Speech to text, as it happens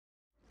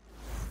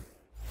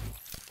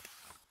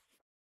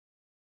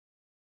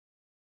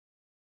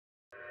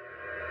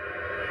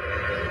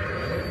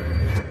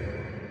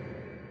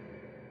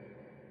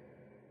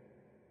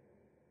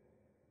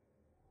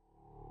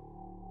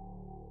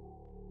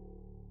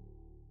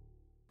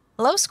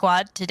Hello,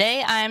 squad.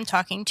 Today I'm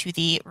talking to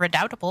the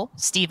redoubtable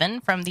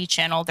Stephen from the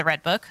channel The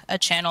Red Book, a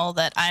channel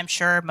that I'm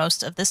sure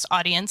most of this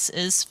audience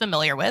is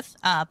familiar with,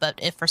 but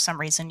if for some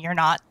reason you're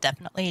not,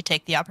 definitely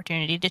take the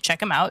opportunity to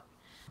check him out.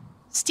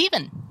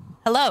 Stephen,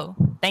 hello.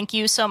 Thank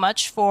you so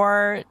much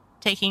for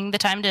taking the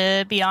time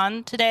to be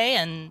on today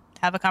and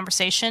have a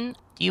conversation.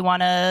 Do you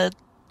want to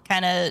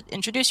kind of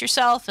introduce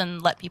yourself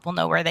and let people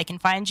know where they can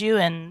find you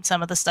and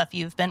some of the stuff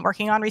you've been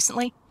working on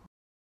recently?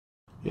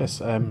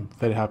 Yes, I'm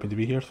very happy to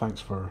be here.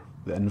 Thanks for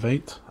the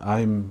invite.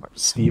 I'm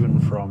Stephen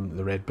from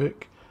The Red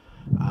Book,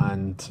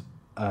 and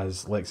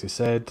as Lexi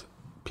said,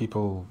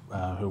 people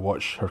who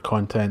watch her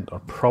content are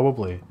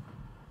probably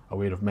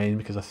aware of mine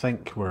because I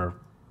think we're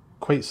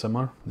quite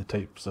similar in the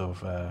types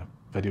of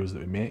videos that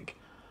we make.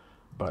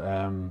 But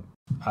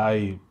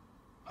I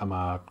am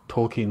a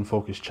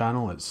Tolkien-focused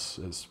channel.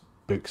 It's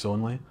books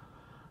only,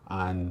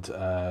 and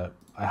I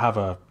have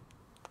a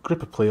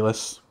group of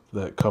playlists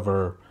that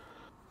cover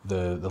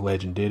the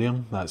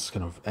legendarium. That's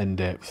kind of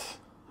in-depth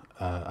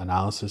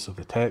analysis of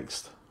the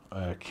text,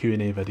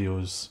 Q&A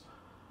videos,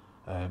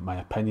 my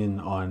opinion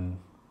on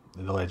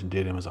the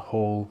legendarium as a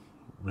whole,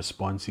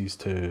 responses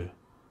to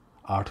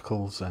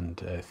articles and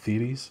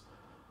theories,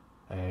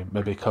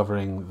 maybe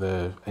covering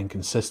the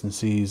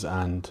inconsistencies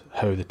and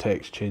how the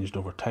text changed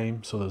over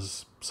time. So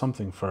there's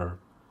something for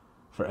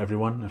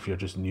everyone. If you're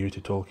just new to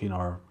Tolkien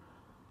or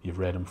you've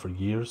read him for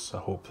years, I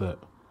hope that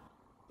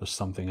there's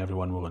something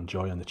everyone will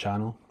enjoy on the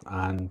channel,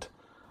 and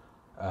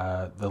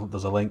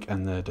there's a link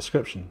in the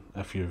description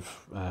if you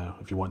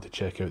want to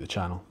check out the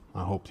channel.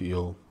 I hope that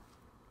you'll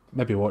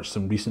maybe watch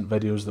some recent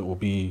videos that will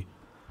be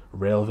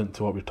relevant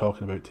to what we're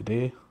talking about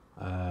today.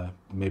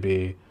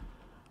 Maybe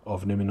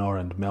of Numenor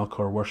and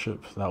Melkor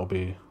worship. That'll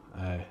be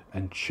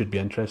and should be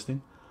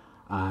interesting,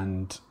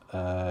 and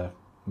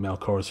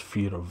Melkor's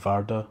fear of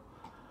Varda,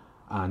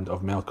 and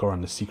of Melkor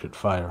and the secret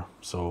fire.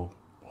 So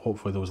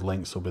hopefully those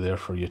links will be there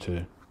for you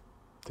to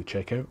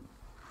check out.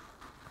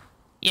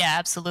 Yeah,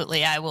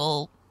 absolutely. I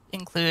will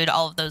include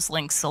all of those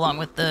links along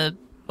with the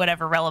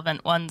whatever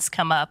relevant ones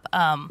come up.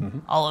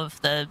 All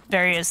of the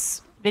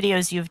various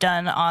videos you've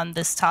done on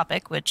this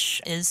topic, which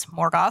is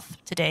Morgoth.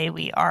 Today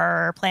we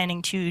are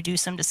planning to do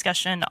some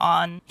discussion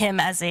on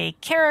him as a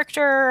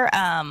character,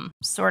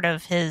 sort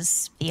of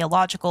his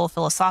theological,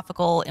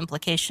 philosophical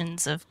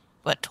implications of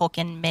what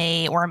Tolkien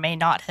may or may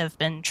not have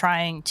been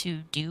trying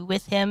to do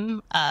with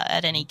him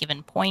at any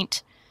given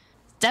point.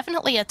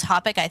 Definitely a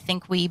topic I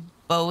think we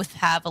both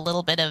have a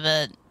little bit of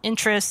an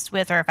interest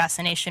with or a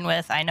fascination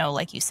with. I know,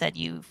 like you said,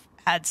 you've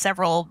had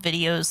several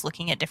videos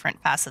looking at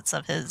different facets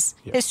of his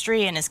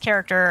history and his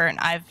character, and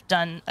I've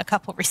done a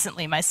couple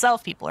recently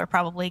myself. People are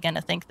probably going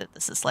to think that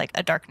this is like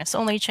a darkness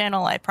only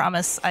channel. I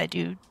promise I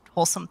do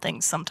wholesome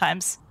things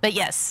sometimes. But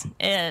yes,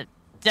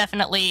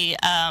 definitely,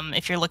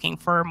 if you're looking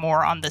for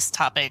more on this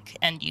topic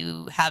and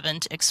you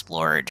haven't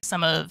explored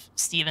some of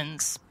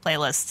Stephen's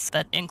playlists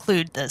that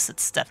include this,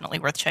 it's definitely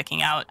worth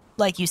checking out.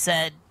 Like you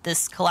said,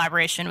 this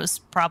collaboration was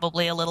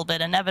probably a little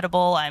bit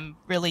inevitable. I'm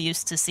really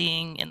used to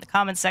seeing in the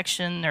comment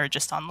section or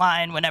just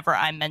online, whenever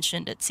I'm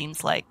mentioned, it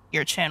seems like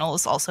your channel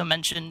is also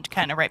mentioned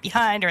kind of right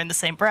behind or in the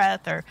same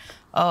breath, or,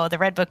 oh, the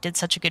Red Book did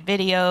such a good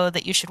video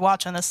that you should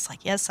watch on this. It's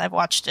like, yes, I've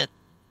watched it.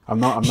 I'm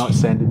not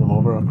sending them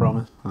over, I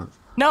promise.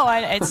 No,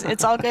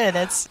 it's all good.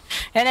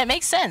 And it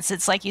makes sense.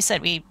 It's like you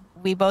said,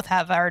 we both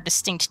have our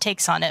distinct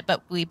takes on it,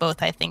 but we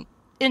both, I think,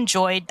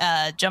 enjoyed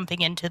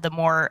jumping into the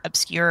more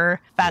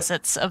obscure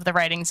facets of the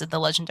writings of the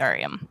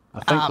legendarium. I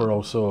think we're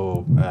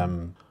also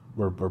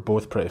we're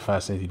both pretty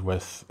fascinated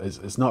with.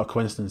 It's not a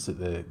coincidence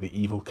that the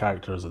evil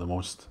characters are the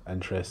most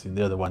interesting.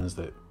 They're the ones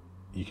that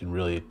you can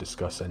really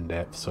discuss in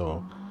depth.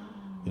 So,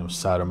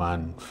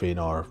 Saruman,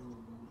 Fëanor,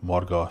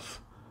 Morgoth.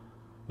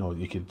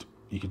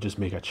 You could just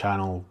make a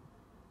channel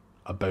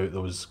about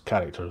those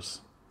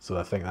characters. So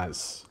I think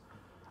that's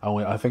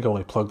I think I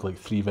only plugged like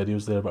 3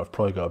 videos there, but I've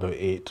probably got about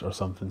 8 or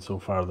something so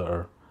far that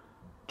are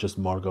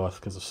just Morgoth,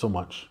 because there's so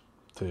much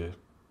to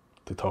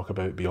talk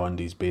about beyond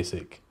his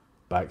basic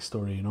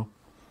backstory.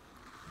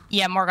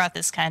 Yeah, Morgoth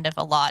is kind of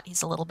a lot.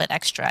 He's a little bit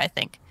extra, I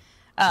think.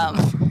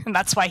 And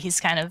that's why he's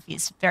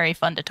very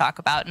fun to talk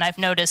about. And I've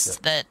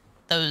noticed that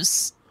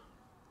those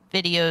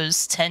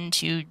videos tend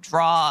to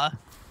draw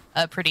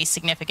a pretty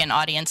significant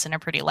audience and a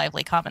pretty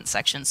lively comment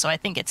section. So I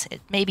think it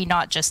maybe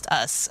not just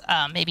us,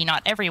 maybe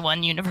not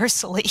everyone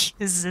universally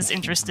is as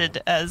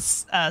interested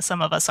as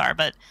some of us are,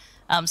 but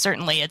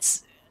certainly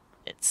it's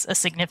a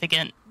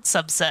significant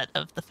subset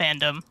of the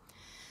fandom.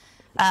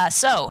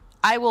 So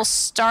I will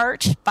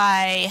start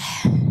by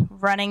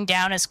running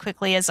down as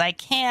quickly as I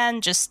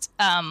can, just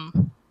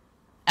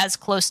as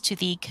close to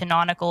the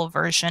canonical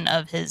version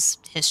of his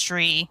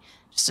history,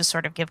 just to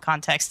sort of give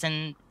context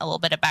and a little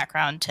bit of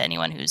background to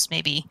anyone who's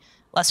maybe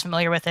less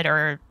familiar with it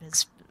or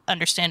has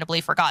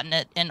understandably forgotten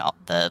it in all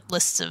the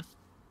lists of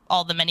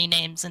all the many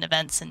names and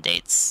events and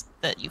dates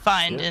that you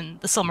find in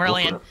the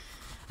Silmarillion.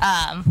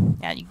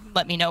 You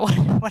let me know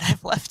what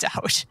I've left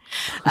out.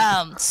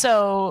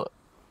 So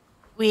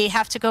we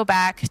have to go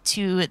back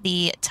to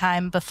the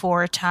time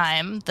before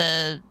time,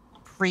 the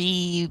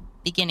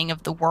beginning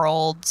of the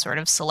world, sort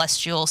of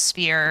celestial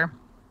sphere.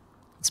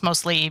 It's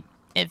mostly,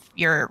 if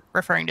you're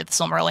referring to the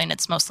Silmarillion,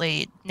 it's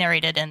mostly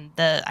narrated in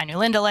the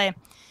Ainulindale.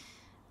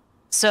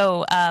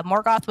 So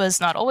Morgoth was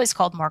not always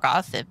called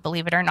Morgoth.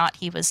 Believe it or not,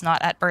 he was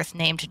not at birth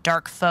named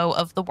Dark Foe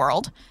of the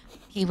World.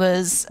 He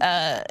was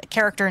a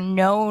character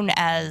known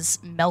as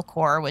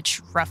Melkor,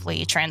 which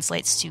roughly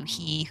translates to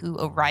he who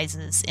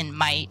arises in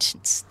might.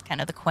 It's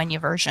kind of the Quenya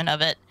version of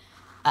it.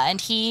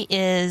 And he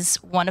is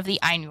one of the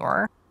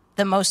Ainur,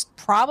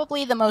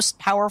 probably the most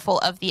powerful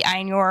of the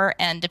Ainur,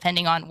 and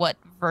depending on what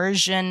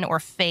version or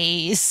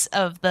phase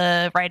of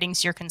the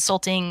writings you're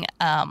consulting,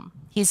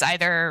 he's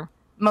either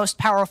most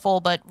powerful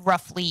but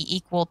roughly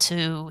equal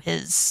to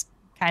his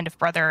kind of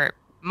brother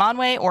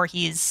Manwe, or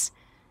he's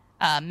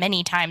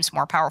many times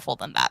more powerful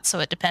than that. So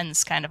it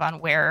depends kind of on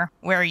where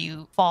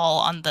you fall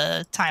on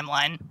the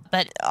timeline.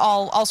 But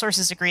all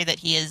sources agree that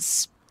he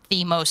is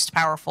the most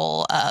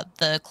powerful,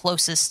 the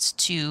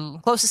closest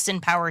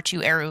in power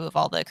to Eru of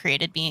all the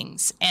created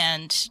beings.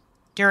 And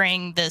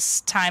during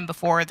this time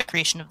before the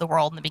creation of the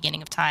world and the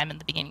beginning of time and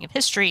the beginning of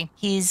history,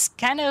 he's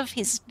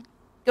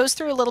goes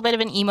through a little bit of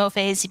an emo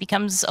phase. He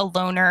becomes a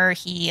loner.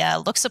 He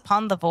looks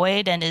upon the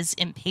void and is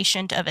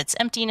impatient of its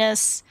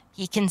emptiness.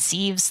 He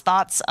conceives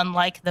thoughts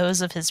unlike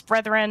those of his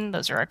brethren.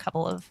 Those are a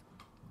couple of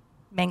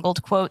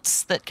mangled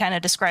quotes that kind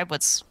of describe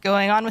what's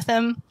going on with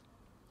him.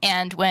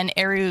 And when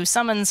Eru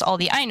summons all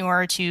the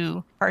Ainur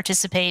to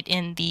participate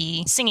in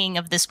the singing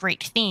of this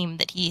great theme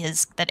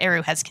that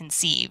Eru has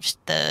conceived,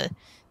 the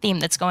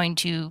theme that's going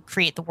to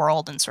create the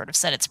world and sort of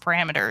set its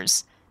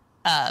parameters,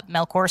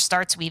 Melkor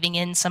starts weaving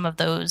in some of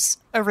those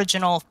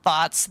original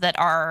thoughts that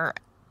are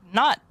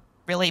not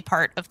really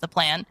part of the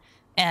plan,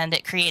 and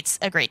it creates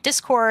a great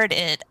discord.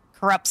 It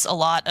corrupts a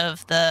lot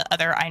of the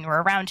other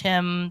Ainur around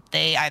him.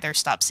 They either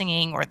stop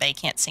singing, or they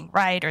can't sing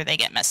right, or they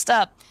get messed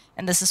up.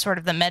 And this is sort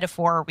of the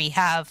metaphor we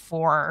have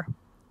for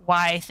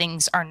why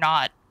things are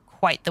not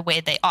quite the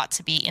way they ought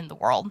to be in the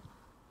world.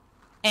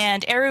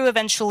 And Eru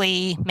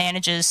eventually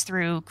manages,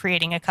 through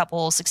creating a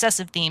couple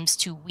successive themes,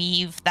 to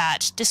weave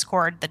that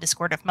discord, the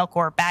discord of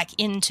Melkor, back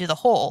into the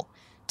whole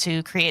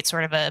to create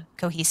sort of a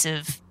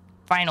cohesive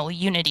final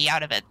unity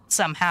out of it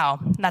somehow.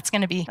 And that's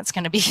going to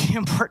be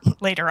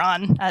important later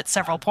on at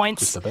several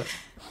points.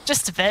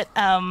 Just a bit.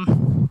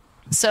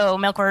 So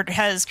Melkor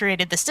has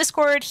created this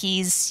discord.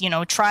 He's,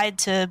 tried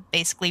to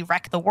basically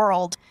wreck the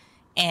world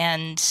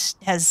and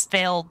has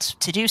failed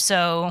to do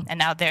so. And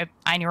now the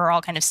Ainur are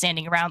all kind of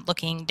standing around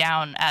looking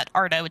down at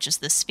Arda, which is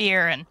the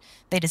sphere, and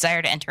they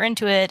desire to enter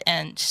into it.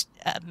 And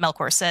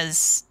Melkor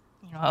says,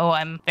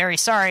 I'm very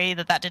sorry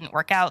that didn't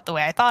work out the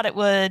way I thought it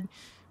would.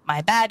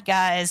 My bad,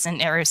 guys.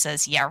 And Eru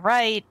says, yeah,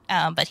 right.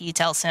 But he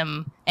tells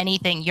him,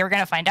 you're going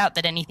to find out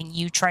that anything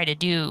you try to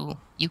do,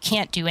 you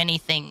can't do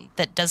anything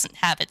that doesn't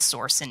have its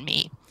source in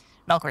me.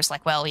 Melkor's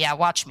like, well, yeah,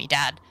 watch me,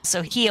 Dad.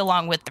 So he,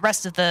 along with the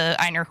rest of the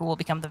Ainur who will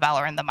become the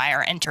Valar and the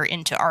Maiar, enter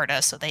into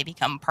Arda, so they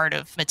become part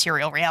of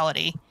material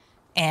reality.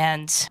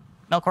 And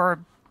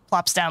Melkor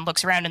plops down,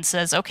 looks around, and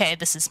says, okay,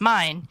 this is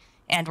mine,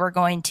 and we're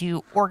going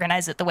to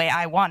organize it the way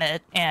I want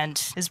it. And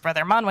his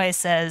brother Manwe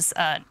says,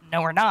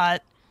 no, we're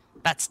not.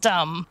 That's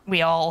dumb.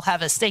 We all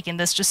have a stake in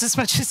this just as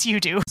much as you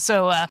do.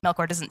 So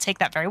Melkor doesn't take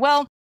that very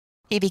well.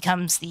 He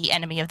becomes the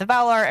enemy of the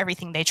Valar.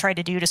 Everything they try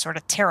to do to sort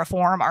of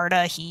terraform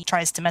Arda, he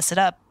tries to mess it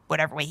up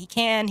whatever way he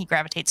can. He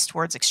gravitates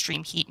towards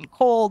extreme heat and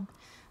cold.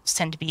 Those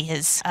tend to be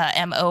his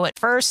MO at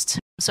first.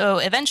 So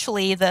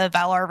eventually the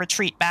Valar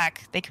retreat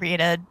back. They create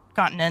a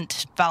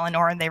continent,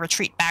 Valinor, and they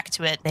retreat back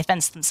to it. They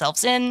fence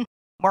themselves in.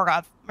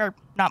 Not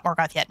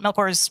Morgoth yet.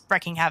 Melkor's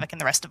wreaking havoc in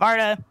the rest of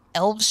Arda.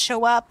 Elves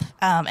show up.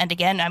 And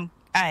again,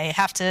 I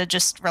have to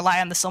just rely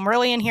on the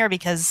Silmarillion here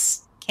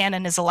because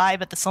canon is a lie,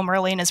 but the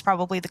Silmarillion is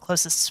probably the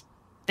closest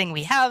thing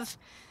we have.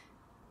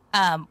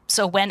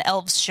 So when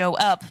elves show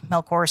up,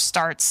 Melkor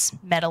starts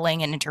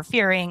meddling and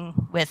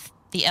interfering with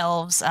the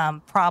elves,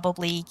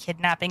 probably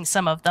kidnapping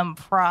some of them,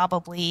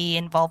 probably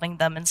involving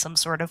them in some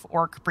sort of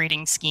orc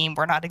breeding scheme.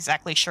 We're not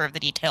exactly sure of the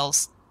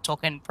details.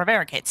 Tolkien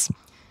prevaricates,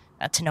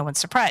 to no one's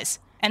surprise.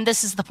 And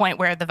this is the point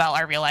where the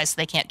Valar realize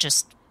they can't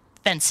just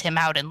fence him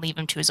out and leave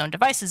him to his own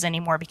devices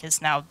anymore,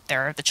 because now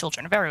there are the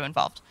children of Eru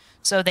involved.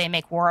 So they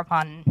make war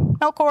upon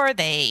Melkor.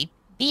 They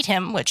beat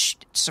him, which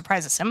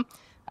surprises him.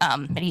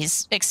 And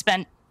he's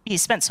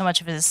spent so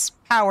much of his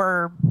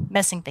power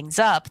messing things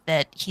up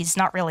that he's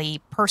not really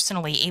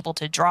personally able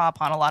to draw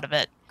upon a lot of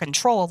it,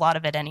 control a lot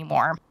of it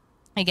anymore.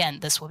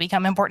 Again, this will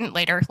become important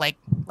later, like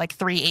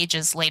 3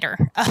 ages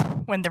later,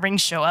 when the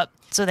rings show up.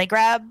 So they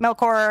grab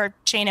Melkor,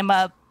 chain him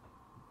up,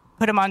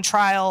 put him on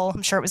trial.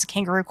 I'm sure it was a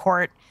kangaroo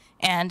court,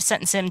 and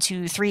sentence him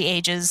to 3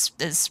 ages.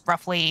 Is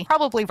probably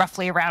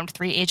roughly around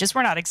 3 ages.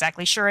 We're not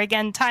exactly sure.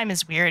 Again, time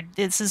is weird.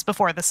 This is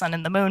before the sun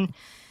and the moon.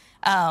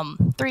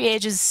 3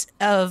 ages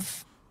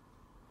of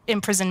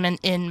imprisonment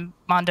in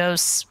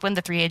Mondos. When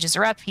the 3 ages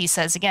are up, he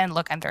says again,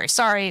 look, I'm very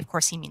sorry. Of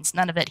course, he means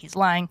none of it. He's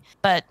lying.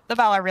 But the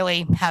Valar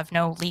really have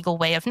no legal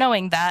way of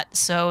knowing that,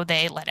 so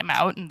they let him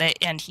out,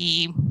 and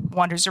he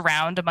wanders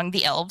around among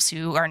the elves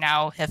who are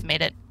now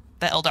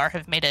the Eldar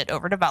have made it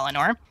over to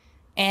Valinor.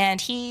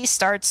 And he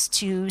starts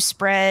to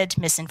spread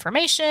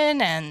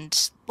misinformation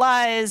and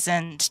lies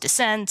and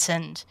dissent,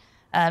 and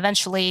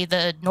eventually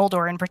the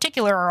Noldor in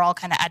particular are all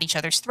kind of at each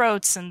other's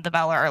throats, and the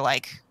Valar are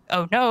like,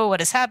 oh no,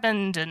 what has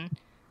happened? And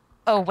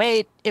oh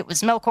wait, it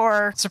was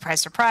Melkor,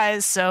 surprise,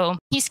 surprise. So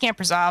he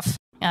scampers off,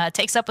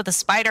 takes up with a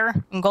spider,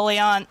 and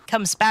Golion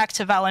comes back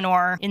to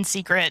Valinor in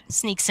secret,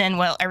 sneaks in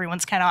while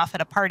everyone's kind of off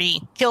at a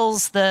party,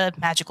 kills the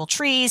magical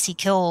trees, he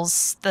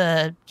kills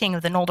the king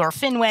of the Noldor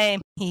Finwë,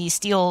 he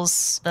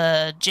steals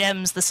the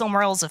gems, the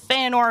Silmarils of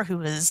Feanor,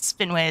 who is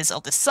Finwë's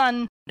eldest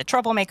son, a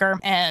troublemaker,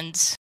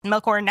 and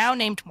Melkor, now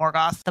named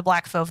Morgoth, the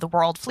black foe of the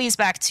world, flees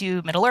back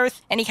to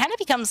Middle-earth, and he kind of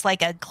becomes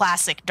like a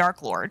classic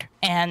Dark Lord,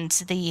 and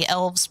the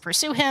elves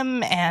pursue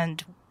him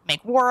and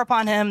make war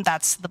upon him.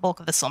 That's the bulk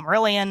of the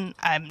Silmarillion.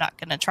 I'm not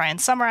going to try and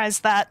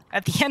summarize that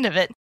at the end of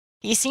it.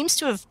 He seems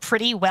to have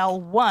pretty well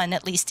won,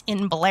 at least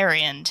in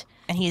Beleriand,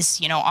 and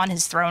he's, on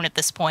his throne at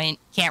this point.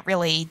 Can't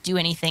really do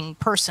anything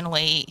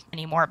personally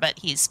anymore, but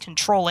he's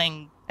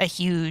controlling a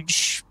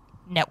huge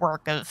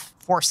network of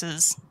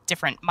forces,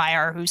 different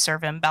Maiar who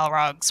serve him,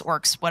 Balrogs,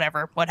 orcs,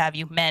 whatever, what have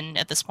you, men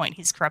at this point.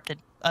 He's corrupted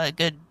a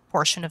good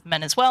portion of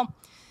men as well.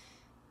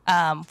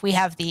 We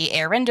have the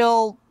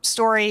Eärendil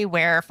story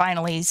where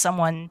finally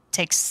someone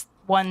takes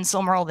one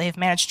Silmaril they've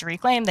managed to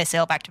reclaim. They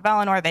sail back to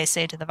Valinor. They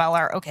say to the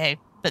Valar, okay,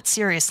 but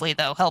seriously,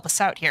 though, help us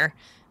out here.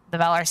 The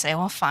Valar say,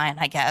 well, fine,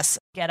 I guess.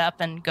 Get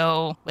up and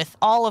go with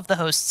all of the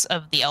hosts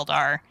of the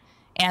Eldar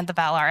and the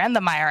Valar and the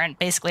Maiar, and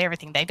basically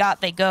everything they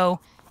got, they go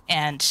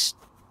and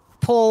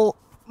pull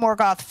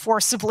Morgoth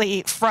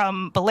forcibly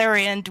from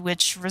Beleriand,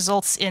 which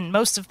results in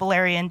most of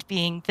Beleriand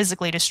being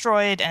physically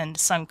destroyed and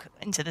sunk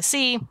into the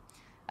sea.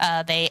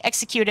 They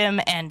execute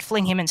him and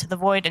fling him into the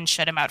void and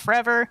shut him out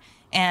forever.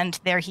 And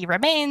there he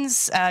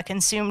remains,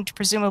 consumed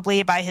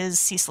presumably by his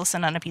ceaseless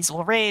and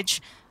unappeasable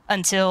rage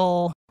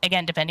until,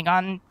 again, depending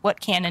on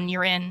what canon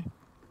you're in,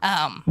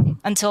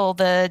 until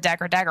the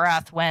Dagor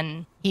Dagorath,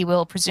 when he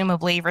will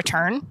presumably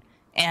return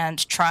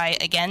and try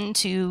again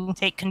to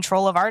take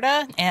control of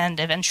Arda and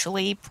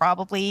eventually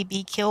probably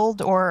be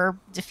killed or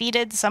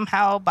defeated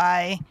somehow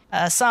by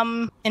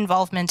some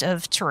involvement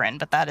of Turin.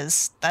 But that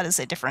is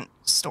a different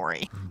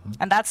story. Mm-hmm.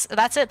 And that's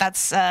it.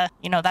 That's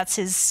that's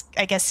his,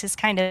 I guess, his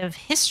kind of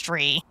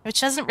history, which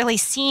doesn't really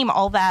seem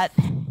all that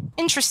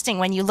interesting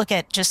when you look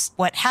at just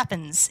what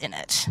happens in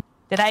it.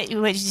 What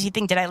do you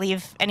think? Did I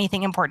leave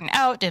anything important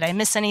out? Did I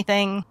miss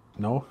anything?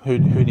 No. Who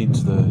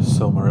needs the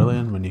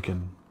Silmarillion when you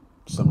can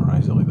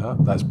summarize it like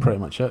that? That's pretty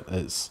much it.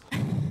 It's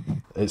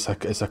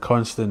a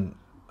constant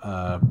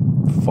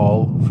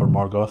fall for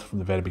Morgoth from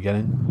the very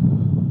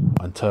beginning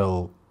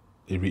until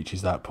he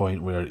reaches that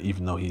point where,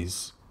 even though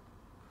he's,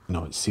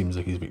 it seems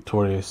like he's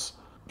victorious,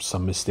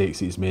 some mistakes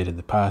that he's made in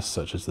the past,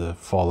 such as the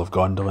fall of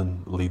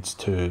Gondolin, leads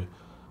to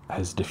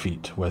his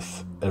defeat,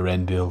 with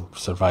Eärendil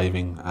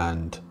surviving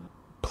and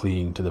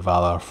pleading to the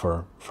Valar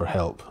for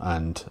help,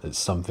 and it's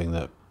something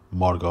that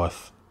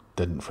Morgoth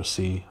didn't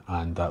foresee,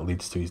 and that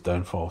leads to his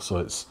downfall. So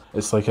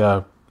it's like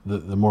the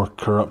more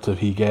corruptive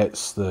he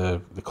gets,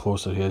 the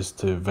closer he is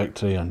to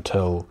victory,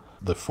 until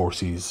the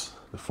forces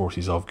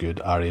of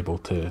good are able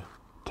to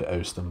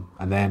oust him.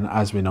 And then,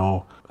 as we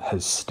know,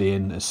 his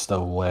stain is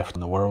still left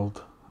in the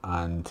world,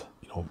 and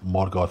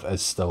Morgoth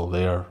is still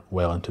there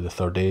well into the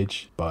Third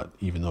Age, but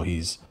even though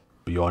he's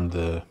beyond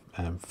the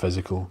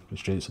physical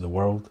constraints of the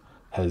world,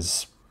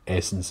 his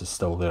essence is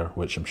still there,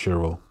 which I'm sure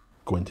we'll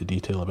go into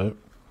detail about.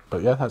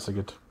 But yeah, that's a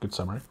good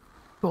summary.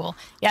 Cool.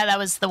 Yeah, that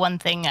was the one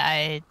thing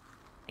I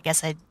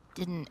guess I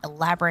didn't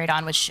elaborate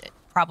on, which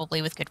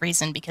probably with good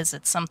reason, because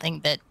it's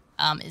something that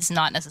is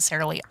not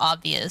necessarily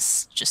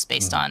obvious just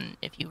based on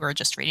if you were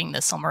just reading the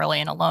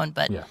Silmarillion alone.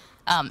 But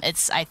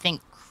it's, I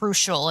think,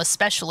 crucial,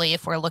 especially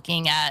if we're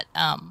looking at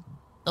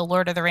the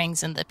Lord of the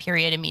Rings and the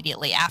period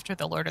immediately after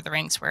the Lord of the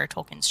Rings, where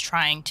Tolkien's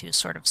trying to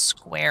sort of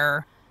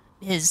square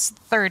his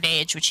Third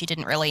Age, which he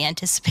didn't really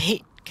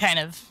anticipate kind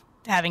of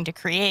having to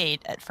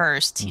create at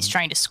first. He's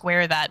trying to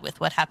square that with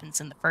what happens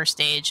in the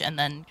First Age and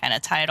then kind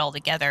of tie it all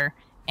together.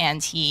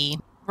 And he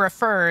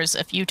refers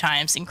a few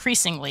times,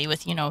 increasingly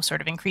with,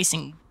 sort of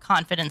increasing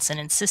confidence and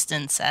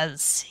insistence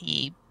as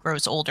he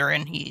grows older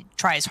and he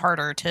tries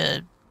harder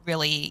to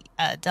really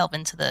delve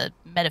into the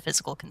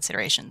metaphysical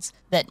considerations,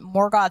 that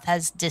Morgoth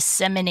has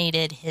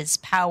disseminated his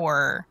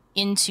power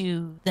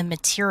into the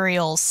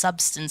material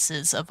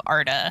substances of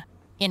Arda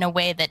in a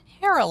way that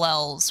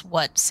parallels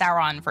what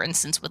Sauron, for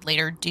instance, would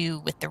later do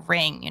with the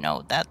ring.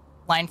 That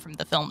line from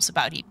the films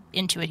about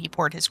into it he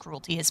poured his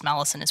cruelty, his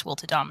malice, and his will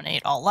to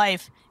dominate all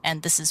life.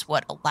 And this is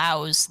what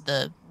allows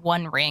the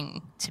One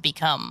Ring to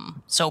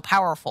become so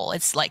powerful.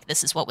 It's like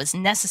this is what was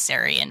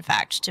necessary, in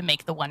fact, to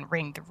make the One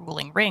Ring the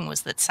ruling ring,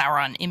 was that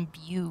Sauron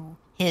imbue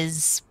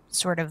his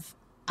sort of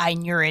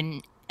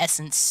Ainurin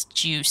essence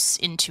juice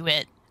into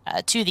it,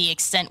 to the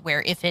extent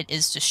where if it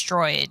is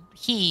destroyed,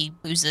 he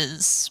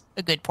loses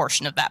a good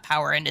portion of that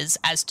power and is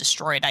as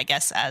destroyed, I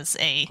guess, as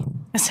a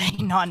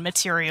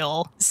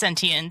non-material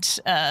sentient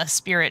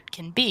spirit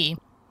can be.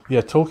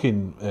 Yeah,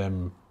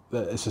 Tolkien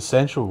it's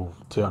essential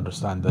to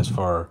understand this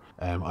for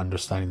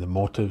understanding the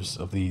motives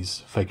of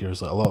these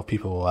figures. Like, a lot of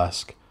people will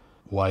ask,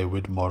 why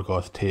would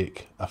Morgoth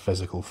take a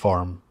physical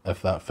form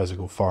if that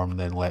physical form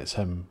then lets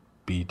him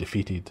be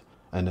defeated?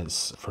 And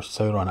it's, for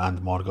Sauron and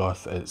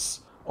Morgoth,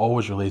 it's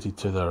always related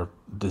to their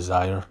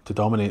desire to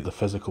dominate the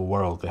physical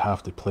world. They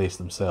have to place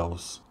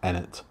themselves in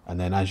it. And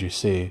then, as you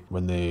say,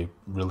 when they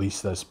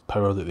release this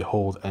power that they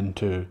hold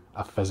into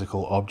a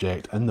physical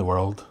object in the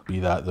world, be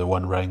that the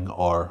One Ring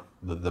or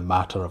the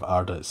matter of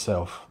Arda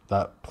itself,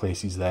 that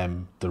places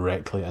them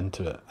directly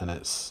into it. And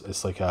it's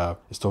like as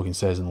Tolkien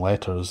says in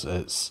Letters,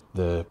 it's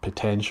the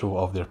potential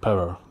of their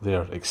power.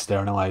 They're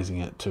externalizing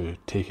it to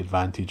take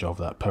advantage of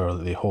that power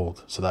that they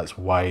hold. So that's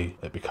why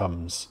it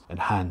becomes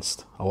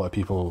enhanced. A lot of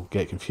people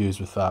get confused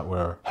with that,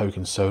 where how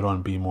can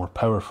Sauron be more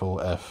powerful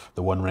if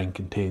the One Ring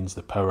contains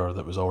the power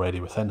that was already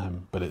within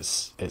him, but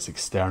it's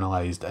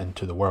externalized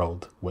into the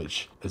world,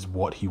 which is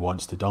what he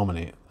wants to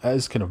dominate. It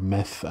is kind of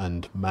myth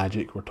and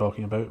magic we're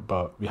talking about,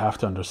 but we have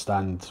to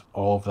understand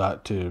all of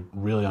that to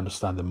really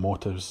understand the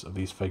motives of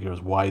these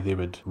figures, why they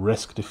would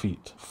risk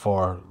defeat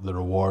for the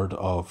reward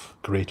of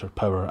greater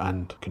power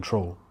and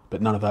control.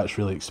 But none of that's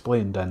really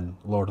explained in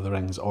Lord of the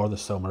Rings or the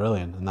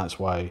Silmarillion, and that's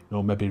why,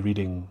 maybe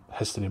reading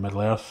History of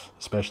Middle-earth,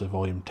 especially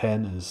Volume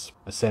 10, is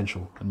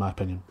essential, in my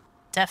opinion.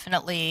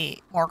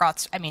 Definitely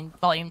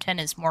Volume 10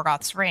 is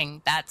Morgoth's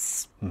Ring.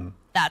 That's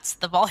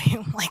the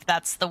volume,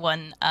 that's the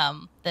one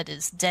that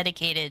is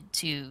dedicated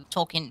to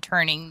Tolkien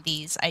turning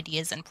these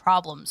ideas and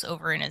problems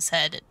over in his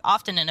head,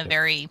 often in a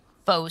very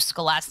faux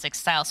scholastic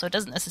style, so it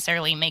doesn't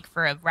necessarily make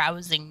for a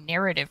rousing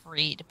narrative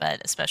read,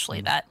 but especially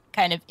that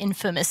kind of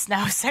infamous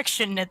now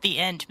section at the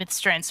end,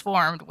 Myths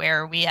Transformed,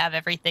 where we have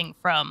everything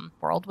from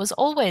world was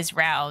always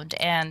round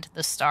and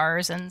the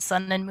stars and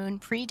sun and moon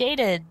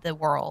predated the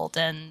world,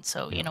 and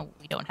so we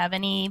don't have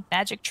any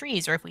magic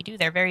trees, or if we do,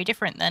 they're very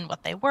different than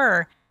what they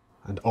were.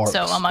 And orcs,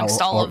 so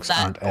amongst all of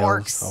that, aren't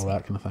elves, all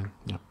that kind of thing.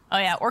 Yeah. Oh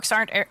yeah, orcs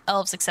aren't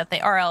elves, except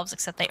they are elves,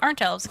 except they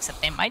aren't elves,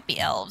 except they might be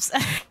elves.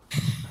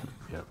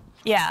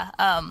 Yeah.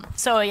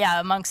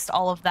 Amongst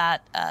all of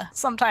that,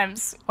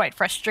 sometimes quite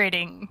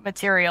frustrating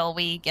material,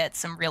 we get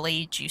some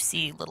really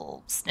juicy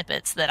little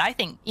snippets that I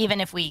think, even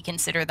if we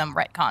consider them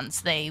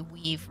retcons, they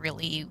weave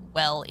really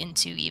well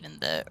into even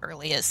the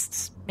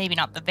earliest, maybe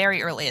not the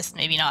very earliest,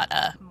 maybe not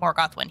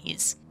Morgoth when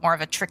he's more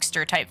of a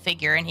trickster type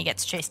figure and he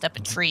gets chased up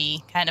a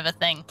tree kind of a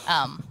thing.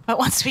 But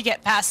once we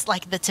get past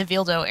the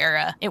Tevildo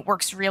era, it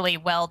works really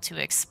well to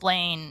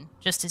explain,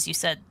 just as you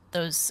said,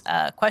 those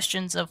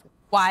questions of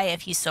why,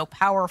 if he's so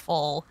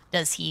powerful,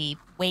 does he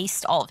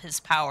waste all of his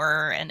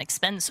power and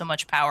expend so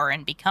much power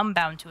and become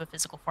bound to a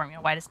physical form?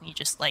 Why doesn't he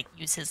just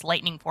use his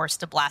lightning force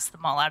to blast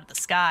them all out of the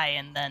sky?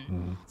 And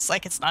then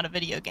it's not a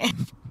video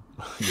game.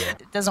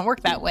 It doesn't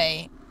work that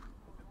way.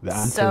 The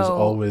answer is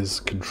always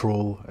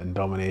control and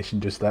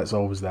domination. That's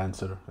always the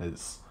answer.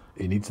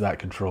 He needs that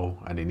control,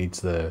 and he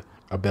needs the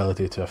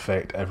ability to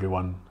affect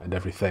everyone and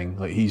everything.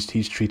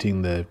 He's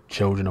treating the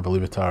children of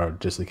Iluvatar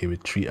just like he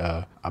would treat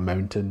a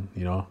mountain.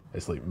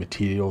 It's like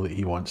material that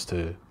he wants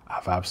to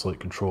have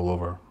absolute control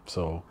over.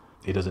 So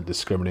he doesn't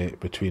discriminate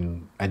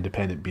between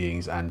independent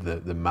beings and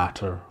the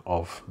matter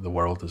of the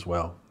world as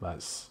well.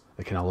 That's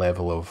the kind of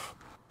level of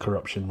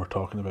corruption we're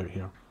talking about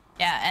here.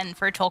 Yeah, and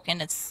for Tolkien,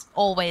 it's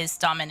always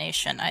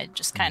domination. I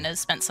just kind of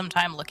spent some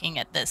time looking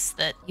at this,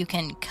 that you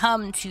can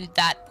come to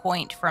that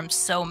point from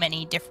so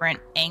many different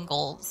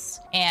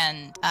angles.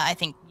 And I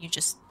think you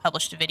just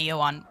published a video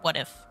on what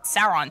if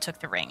Sauron took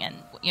the ring,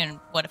 and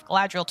what if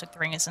Galadriel took the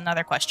ring is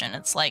another question.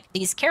 It's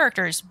these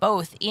characters,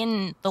 both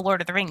in The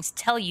Lord of the Rings,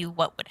 tell you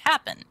what would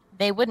happen.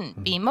 They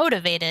wouldn't be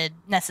motivated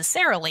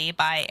necessarily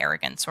by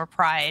arrogance or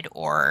pride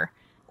or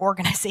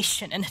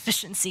organization and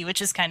efficiency,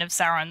 which is kind of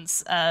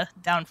Sauron's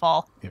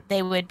downfall. Yep.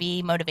 They would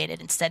be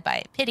motivated instead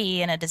by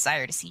pity and a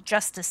desire to see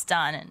justice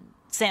done. And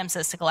Sam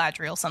says to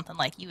Galadriel something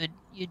like,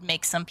 you'd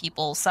make some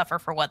people suffer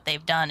for what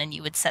they've done and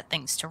you would set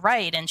things to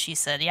right. And she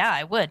said, yeah,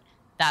 I would.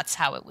 That's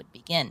how it would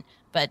begin.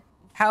 But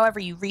however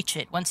you reach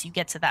it, once you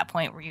get to that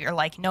point where you're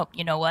like, nope,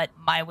 you know what?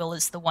 My will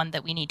is the one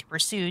that we need to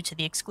pursue to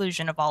the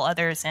exclusion of all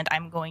others, and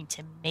I'm going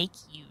to make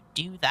you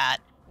do that,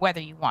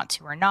 whether you want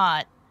to or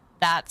not.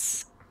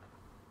 That's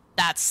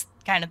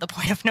kind of the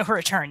point of no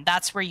return.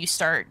 That's where you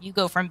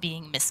go from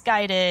being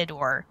misguided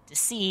or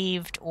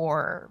deceived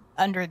or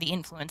under the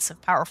influence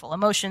of powerful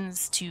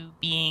emotions to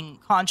being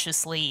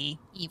consciously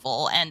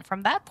evil. And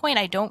from that point,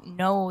 I don't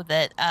know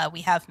that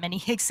we have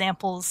many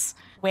examples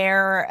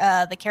where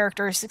the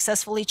character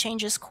successfully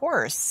changes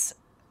course.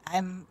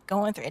 I'm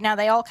going through it. Now,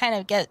 they all kind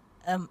of get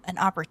an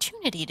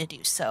opportunity to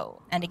do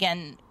so. And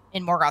again,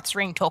 in Morgoth's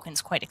Ring,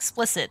 Tolkien's quite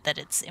explicit that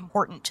it's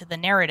important to the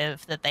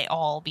narrative that they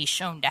all be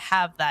shown to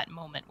have that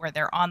moment where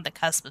they're on the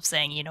cusp of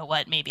saying, you know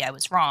what, maybe I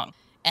was wrong.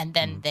 And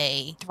then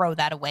they throw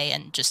that away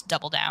and just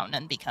double down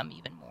and become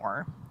even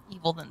more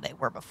evil than they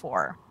were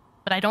before.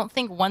 But I don't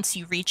think once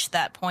you reach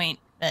that point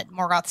that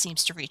Morgoth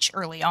seems to reach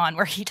early on,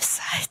 where he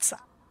decides,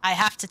 I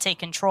have to take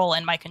control,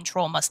 and my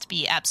control must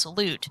be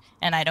absolute.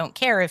 And I don't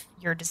care if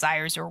your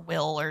desires or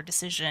will or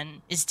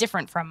decision is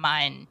different from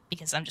mine,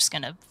 because I'm just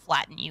going to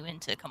flatten you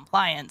into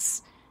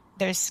compliance.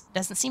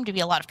 Doesn't seem to be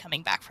a lot of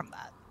coming back from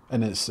that.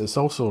 And it's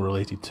also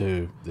related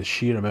to the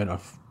sheer amount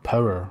of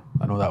power.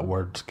 I know that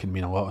word can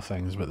mean a lot of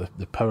things, but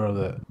the power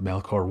that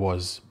Melkor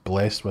was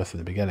blessed with in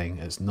the beginning,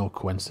 it's no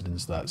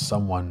coincidence that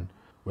someone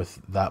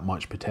with that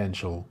much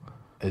potential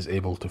is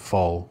able to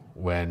fall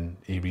when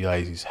he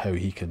realizes how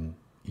he can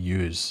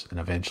use and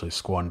eventually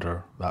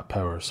squander that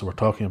power. So we're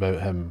talking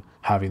about him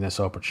having this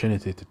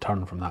opportunity to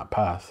turn from that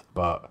path,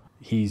 but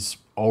he's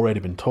already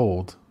been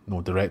told,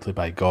 directly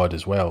by God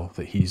as well,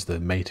 that he's the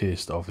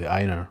mightiest of the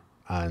Ainur,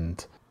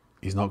 and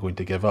he's not going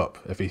to give up.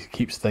 If he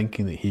keeps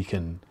thinking that he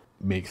can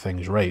make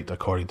things right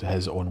according to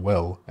his own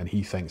will, and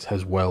he thinks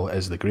his will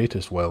is the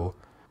greatest will,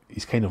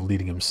 he's kind of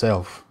leading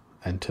himself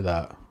into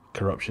that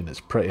corruption. It's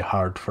pretty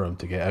hard for him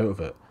to get out of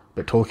it.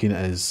 But Tolkien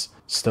is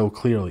still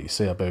clear, like you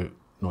say, about,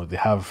 they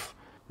have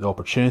the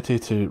opportunity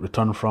to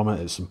return from it.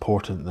 It's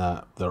important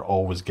that they're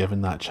always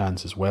given that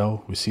chance as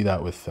well. We see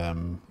that with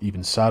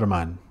even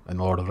Saruman in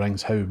Lord of the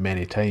Rings. How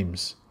many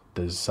times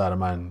does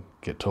Saruman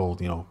get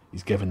told,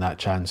 he's given that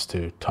chance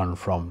to turn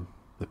from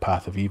the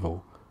path of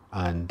evil?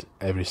 And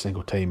every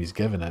single time he's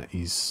given it,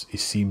 he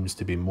seems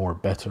to be more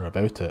bitter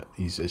about it.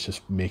 It's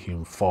just making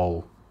him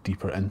fall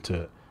deeper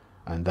into it.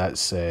 And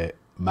that's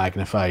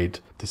magnified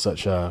to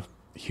such a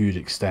huge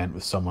extent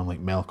with someone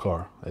like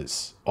Melkor.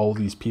 It's all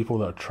these people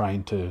that are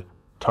trying to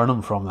turn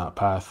him from that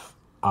path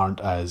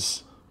aren't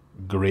as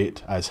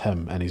great as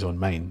him in his own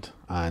mind.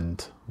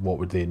 And what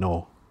would they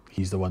know?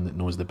 He's the one that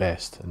knows the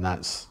best. And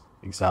that's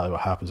exactly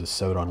what happens with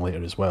Sauron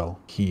later as well.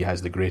 He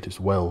has the greatest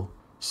will,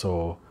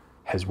 so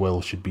his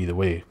will should be the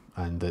way.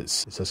 And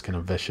it's this kind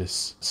of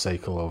vicious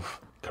cycle of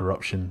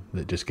corruption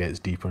that just gets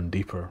deeper and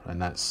deeper.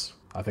 And I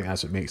think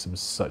that's what makes him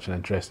such an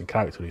interesting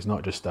character. He's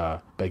not just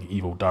a big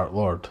evil Dark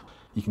Lord.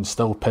 You can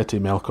still pity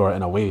Melkor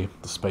in a way,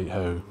 despite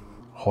how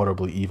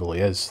horribly evil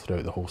he is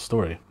throughout the whole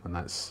story. And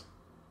that's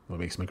what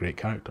makes him a great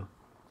character.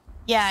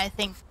 Yeah, I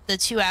think the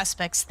two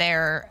aspects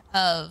there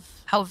of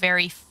how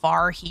very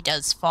far he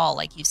does fall,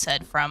 like you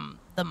said, from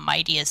the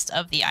mightiest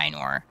of the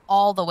Ainur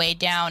all the way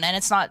down. And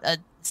it's not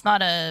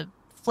a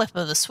flip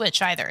of the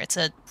switch either. It's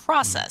a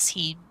process.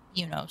 He,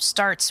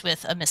 starts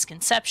with a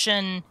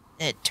misconception.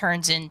 It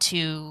turns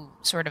into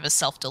sort of a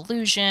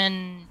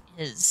self-delusion.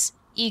 His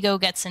ego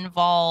gets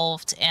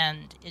involved,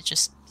 and it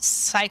just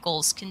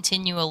cycles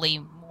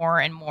continually, more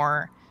and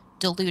more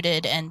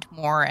diluted and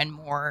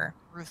more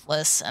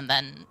ruthless. And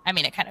then,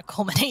 it kind of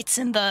culminates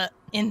in the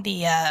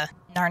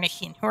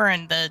Narnichin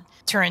Hurin, the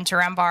Turin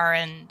Turambar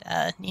and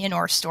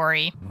Numenor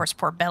story. Of course,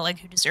 poor Beleg,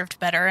 who deserved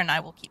better, and I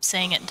will keep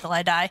saying it until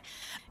I die.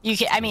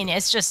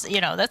 It's just,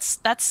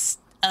 that's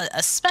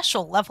a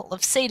special level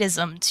of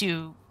sadism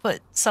to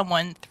put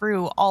someone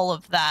through all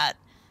of that.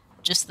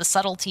 Just the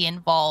subtlety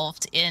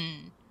involved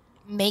in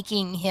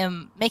making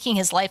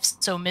his life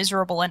so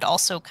miserable, and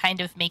also kind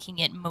of making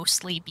it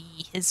mostly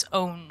be his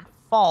own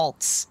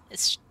faults.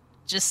 It's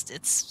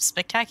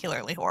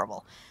spectacularly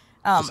horrible.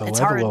 It's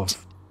hard.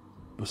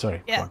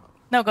 Sorry. Yeah.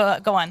 No,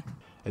 go on.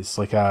 It's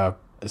like a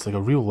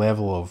real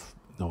level of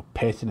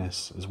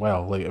pettiness as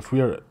well. Like if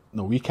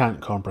we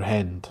can't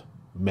comprehend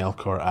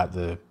Melkor at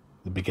the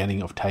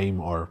beginning of time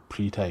or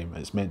pre-time.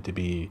 It's meant to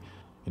be,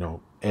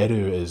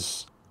 Eru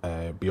is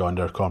beyond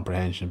our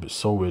comprehension, but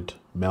so would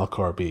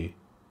Melkor be,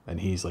 and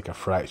he's like a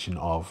fraction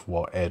of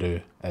what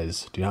Eru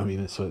is. Do you know what I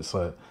mean? So it's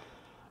like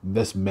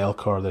this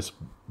Melkor, this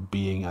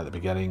being at the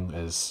beginning,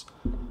 is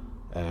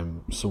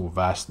so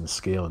vast in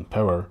scale and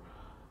power,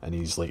 and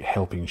he's like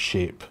helping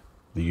shape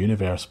the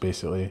universe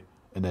basically.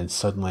 And then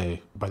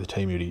suddenly, by the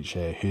time you reach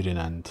Hurin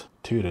and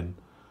Turin,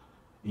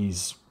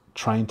 he's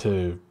trying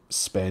to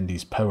spend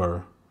his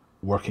power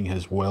working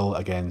his will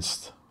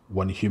against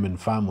one human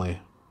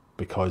family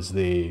because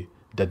they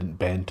didn't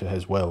bend to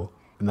his will.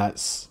 And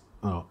that's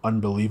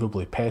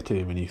unbelievably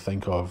petty when you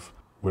think of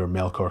where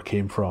Melkor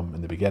came from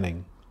in the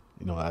beginning.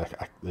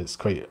 It's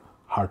quite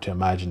hard to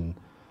imagine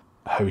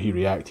how he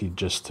reacted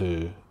just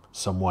to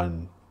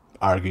someone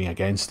arguing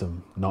against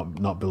him,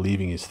 not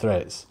believing his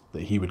threats,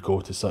 that he would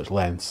go to such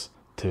lengths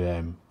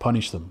to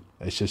punish them.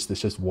 It's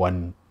just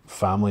one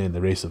family in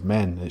the race of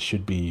men. It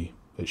should be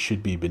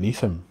beneath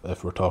him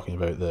if we're talking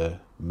about the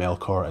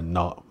Melkor and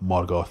not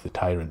Morgoth the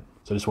tyrant.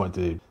 So I just wanted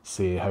to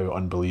say how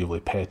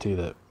unbelievably petty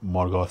that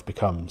Morgoth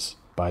becomes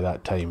by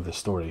that time of the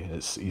story.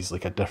 He's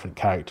like a different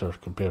character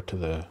compared to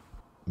the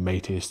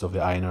mightiest of the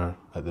Ainur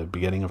at the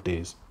beginning of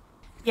days.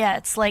 Yeah,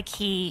 it's like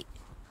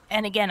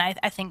and again, I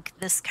think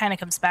this kind of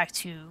comes back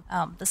to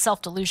the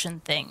self-delusion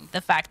thing, the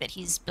fact that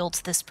he's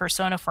built this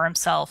persona for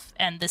himself,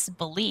 and this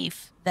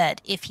belief that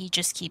if he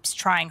just keeps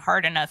trying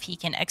hard enough, he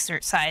can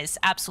exercise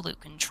absolute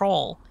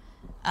control,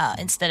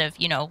 instead of,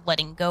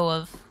 letting go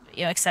of,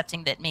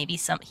 accepting that maybe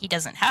he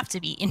doesn't have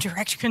to be in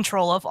direct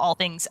control of all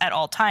things at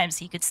all times.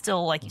 He could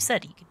still, like you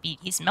said,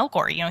 he's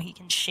Melkor, he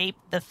can shape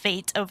the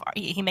fate of,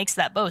 he makes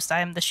that boast,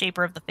 I am the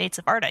shaper of the fates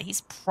of Arda. He's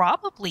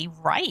probably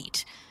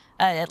right.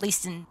 At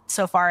least in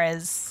so far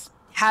as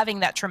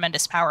having that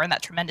tremendous power and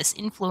that tremendous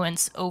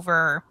influence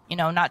over,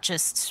 not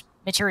just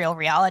material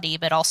reality,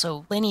 but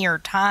also linear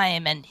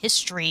time and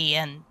history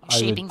and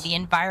shaping the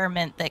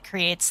environment that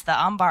creates the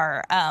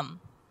Umbar.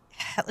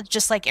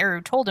 Just like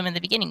Eru told him in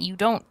the beginning, you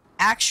don't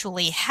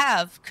actually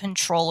have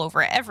control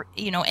over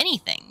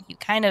anything. You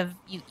kind of,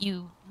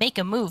 you make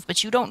a move,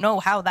 but you don't know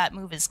how that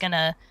move is going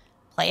to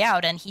play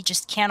out. And he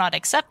just cannot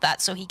accept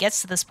that. So he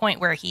gets to this point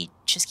where he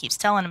just keeps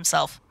telling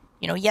himself,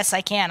 yes, I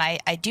can.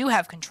 I do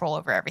have control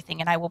over everything,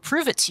 and I will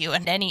prove it to you.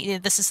 And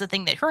this is the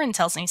thing that Hurin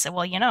tells me. He said,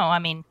 well,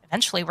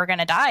 eventually we're going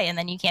to die, and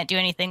then you can't do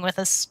anything with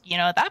us,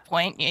 at that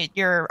point.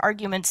 Your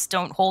arguments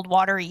don't hold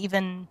water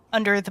even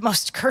under the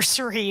most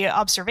cursory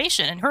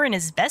observation. And Hurin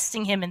is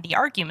besting him in the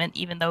argument,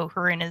 even though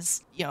Hurin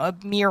is, a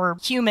mere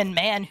human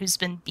man who's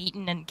been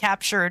beaten and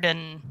captured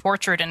and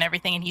tortured and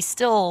everything, and he's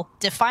still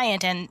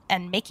defiant and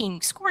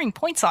scoring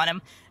points on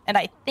him. And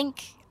I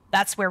think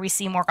that's where we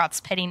see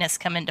Morgoth's pettiness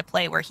come into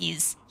play, where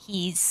he's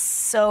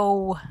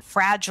so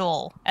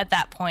fragile at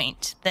that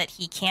point that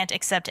he can't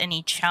accept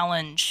any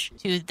challenge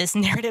to this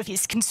narrative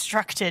he's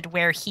constructed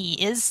where he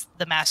is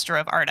the master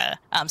of Arda.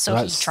 So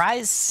he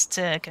tries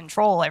to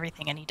control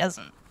everything and he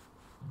doesn't.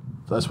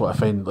 That's what I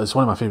find, it's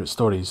one of my favourite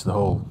stories, the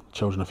whole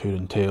Children of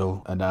Hurin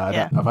tale. And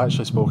I've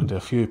actually spoken to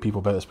a few people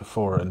about this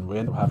before, and we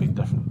end up having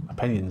different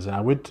opinions. And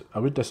I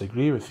would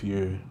disagree with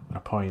you on a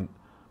point,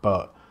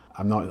 but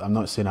I'm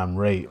not saying I'm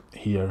right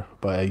here,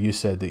 but you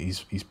said that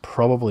he's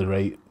probably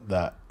right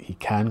that he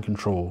can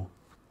control,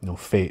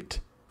 fate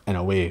in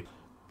a way.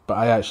 But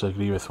I actually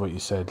agree with what you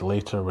said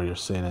later, where you're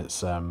saying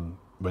it's when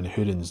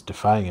Hurin's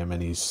defying him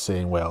and he's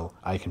saying, well,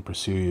 I can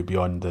pursue you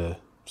beyond the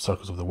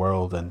circles of the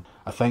world. And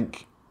I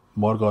think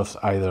Morgoth's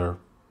either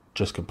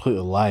just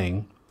completely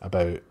lying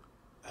about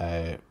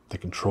the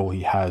control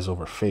he has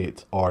over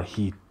fate, or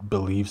he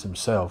believes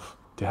himself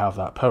to have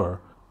that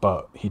power,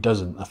 but he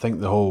doesn't. I think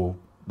the whole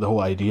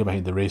idea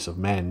behind the race of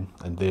men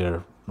and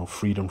their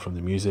freedom from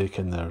the music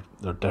and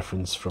their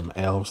difference from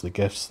elves, the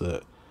gifts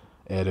that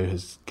Eru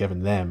has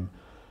given them,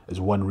 is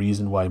one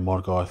reason why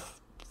Morgoth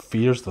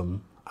fears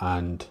them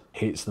and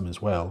hates them as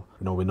well.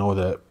 We know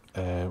that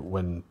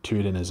when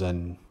Turin is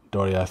in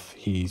Doriath,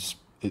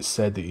 it's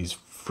said that he's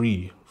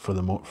free for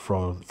the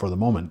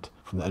moment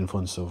from the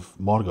influence of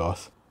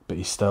Morgoth, but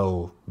he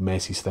still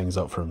messes things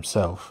up for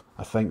himself.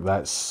 I think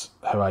that's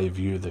how I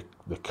view the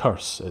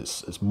curse.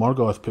 It's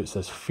Morgoth puts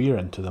this fear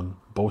into them,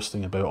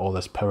 boasting about all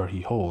this power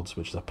he holds,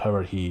 which is a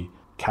power he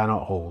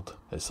cannot hold.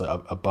 It's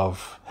like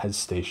above his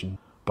station.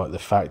 But the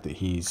fact that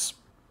he's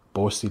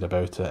boasted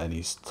about it and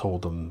he's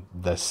told them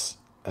this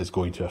is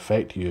going to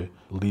affect you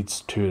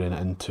leads Turin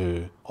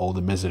into all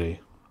the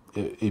misery.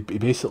 He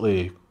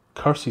basically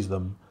curses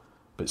them,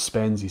 but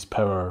spends his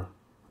power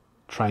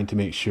trying to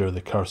make sure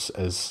the curse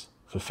is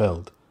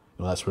fulfilled.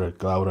 That's where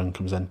Glaurung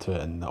comes into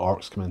it and the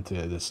orcs come into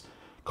it, this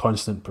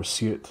constant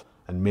pursuit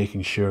and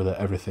making sure that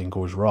everything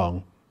goes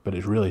wrong. But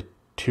it's really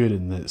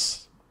Turin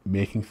that's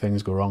making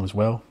things go wrong as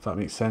well, if that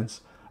makes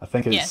sense. I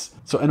think it's...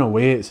 So in a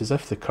way, it's as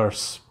if the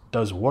curse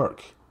does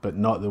work, but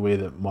not the way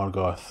that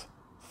Morgoth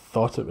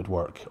thought it would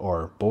work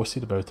or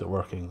boasted about it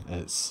working.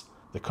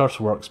 The curse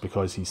works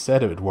because he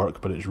said it would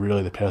work, but it's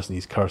really the person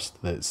he's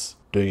cursed that's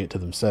doing it to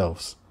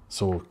themselves.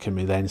 So can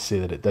we then say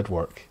that it did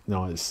work?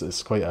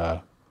 It's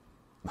quite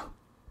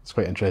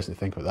interesting to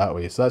think of it that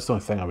way. So that's the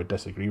only thing I would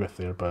disagree with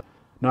there, but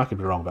I could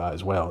be wrong about that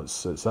as well.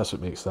 That's what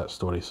makes that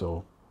story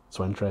so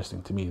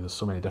interesting to me. There's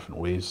so many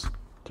different ways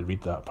to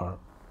read that part.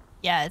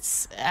 Yeah,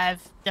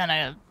 I've done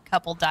a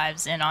couple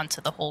dives in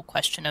onto the whole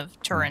question of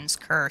Turin's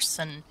curse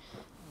and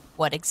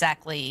what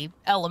exactly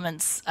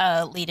elements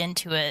lead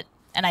into it.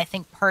 And I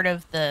think part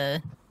of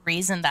the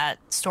reason that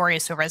story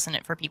is so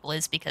resonant for people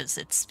is because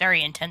it's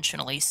very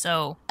intentionally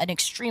so an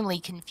extremely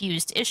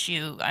confused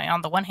issue.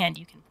 On the one hand,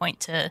 you can point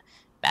to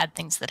bad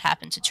things that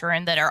happen to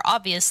Turin that are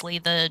obviously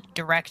the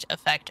direct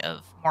effect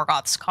of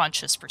Morgoth's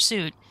conscious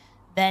pursuit.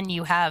 Then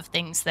you have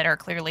things that are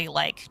clearly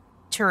like,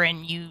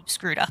 Turin, you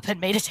screwed up and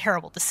made a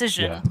terrible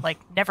decision. Like,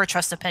 never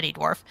trust a petty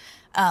dwarf.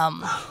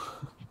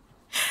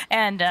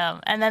 And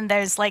then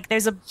there's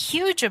a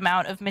huge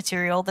amount of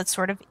material that's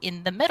sort of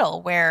in the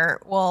middle where,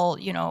 well,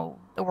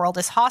 the world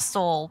is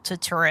hostile to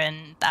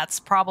Turin. That's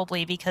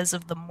probably because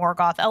of the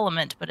Morgoth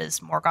element, but is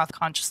Morgoth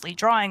consciously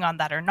drawing on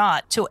that or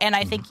not? And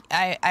I think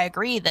I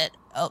agree that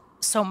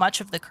so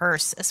much of the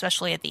curse,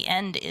 especially at the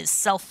end, is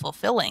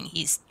self-fulfilling.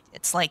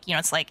 It's like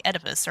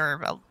Oedipus or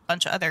a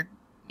bunch of other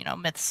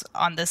myths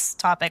on this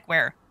topic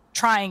where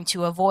trying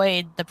to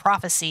avoid the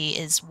prophecy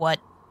is what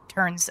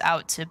turns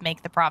out to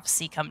make the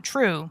prophecy come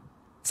true.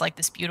 It's like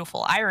this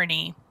beautiful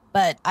irony.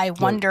 But I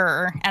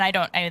wonder,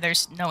 and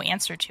there's no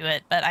answer to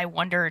it, but I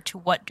wonder to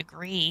what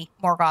degree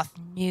Morgoth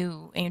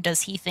knew.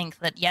 Does he think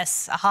that,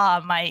 yes,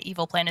 my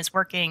evil plan is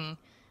working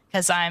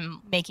because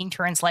I'm making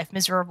Turin's life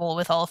miserable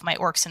with all of my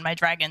orcs and my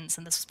dragons,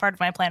 and this was part of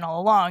my plan all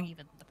along,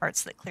 even the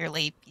parts that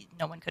clearly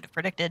no one could have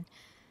predicted,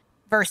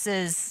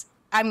 versus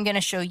I'm going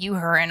to show you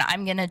her, and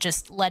I'm going to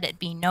just let it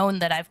be known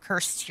that I've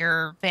cursed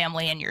your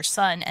family and your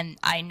son, and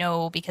I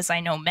know, because I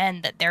know men,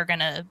 that they're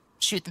going to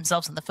shoot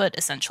themselves in the foot,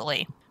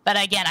 essentially.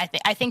 But again,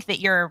 I think that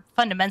you're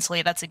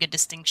fundamentally, that's a good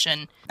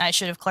distinction. I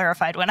should have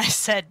clarified when I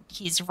said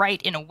he's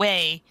right in a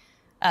way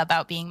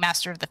about being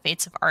master of the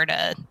fates of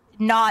Arda,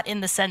 not in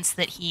the sense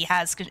that he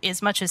has,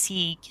 as much as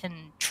he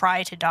can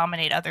try to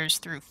dominate others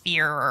through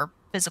fear or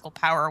physical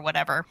power or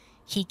whatever,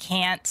 he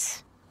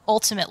can't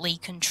ultimately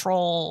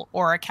control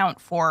or account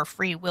for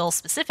free will,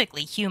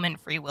 specifically human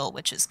free will,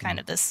 which is kind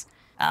of this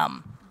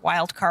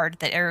wild card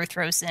that Eru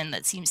throws in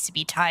that seems to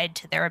be tied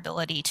to their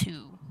ability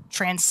to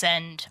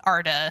transcend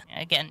Arda,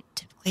 again,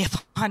 typically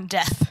upon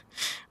death,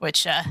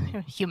 which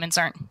humans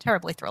aren't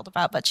terribly thrilled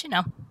about, but you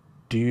know.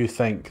 Do you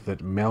think that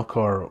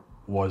Melkor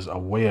was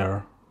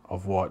aware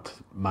of what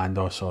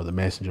Mandos, or the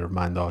messenger of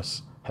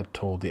Mandos, had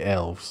told the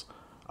elves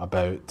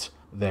about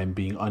them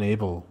being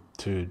unable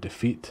to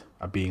defeat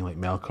a being like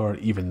Melkor,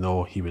 even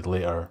though he would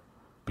later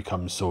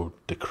become so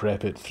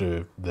decrepit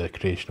through the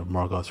creation of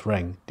Morgoth's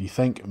ring? Do you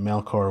think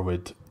Melkor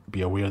would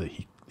be aware that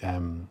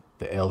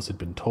the elves had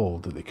been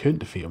told that they couldn't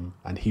defeat him,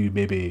 and he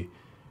maybe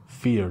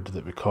feared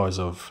that because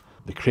of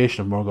the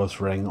creation of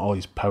Morgoth's ring, all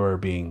his power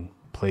being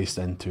placed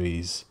into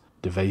his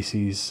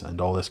devices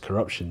and all this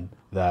corruption,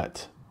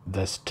 that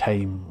this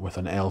time with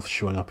an elf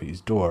showing up at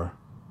his door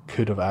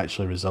could have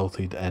actually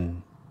resulted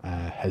in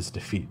his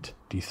defeat?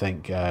 Do you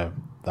think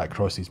that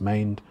crossed his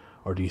mind,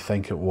 or do you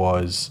think it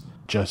was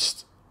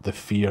just the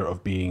fear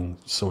of being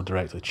so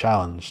directly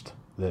challenged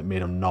that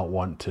made him not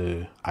want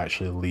to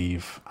actually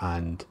leave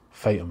and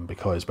fight him?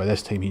 Because by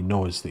this time he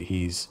knows that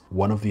he's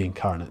one of the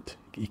incarnate.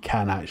 He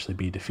can actually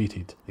be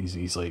defeated.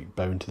 He's like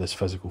bound to this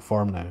physical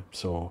form now.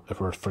 So if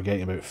we're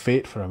forgetting about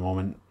fate for a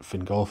moment,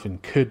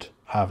 Fingolfin could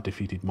have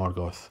defeated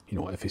Morgoth. You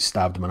know, if he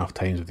stabbed him enough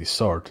times with his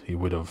sword, he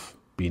would have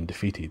been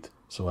defeated.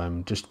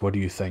 So just what do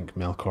you think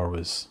Melkor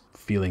was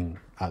feeling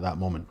at that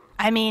moment?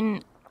 I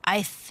mean,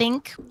 I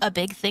think a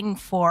big thing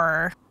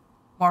for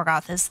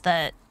Morgoth is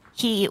that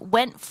he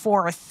went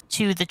forth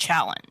to the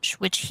challenge,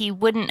 which he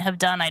wouldn't have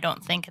done, I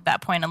don't think, at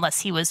that point,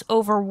 unless he was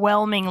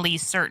overwhelmingly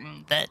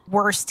certain that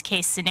worst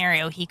case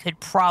scenario, he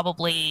could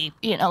probably,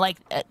 you know, like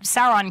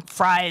Sauron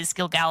fries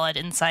Gil-galad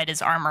inside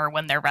his armor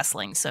when they're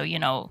wrestling. So, you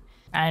know,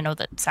 I know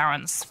that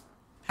Sauron's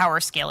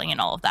power scaling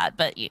and all of that,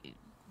 but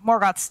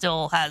Morgoth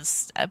still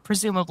has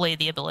presumably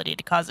the ability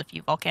to cause a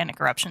few volcanic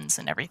eruptions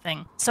and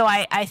everything. So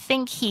I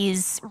think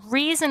he's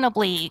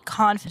reasonably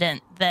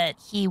confident that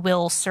he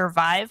will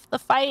survive the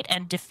fight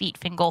and defeat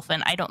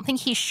Fingolfin. I don't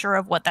think he's sure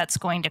of what that's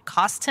going to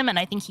cost him, and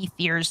I think he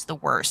fears the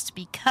worst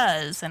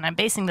because, and I'm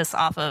basing this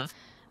off of,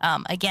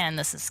 again,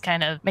 this is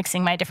kind of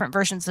mixing my different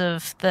versions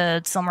of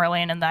the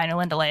Silmarillion and the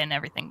Ainulindalea and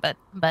everything,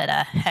 but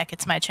heck,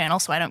 it's my channel,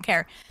 so I don't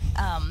care.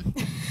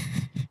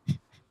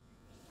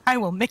 I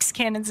will mix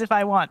cannons if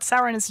I want.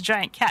 Sauron is a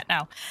giant cat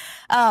now.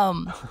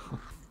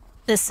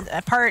 This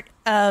part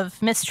of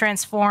Myths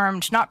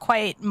Transformed, not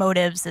quite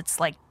motives, it's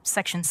like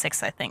section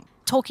 6, I think.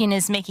 Tolkien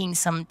is making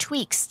some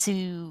tweaks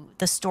to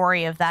the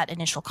story of that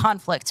initial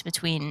conflict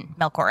between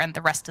Melkor and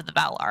the rest of the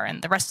Valar.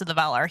 And the rest of the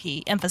Valar,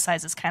 he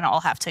emphasizes, kind of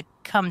all have to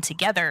come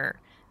together,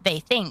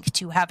 they think,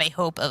 to have a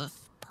hope of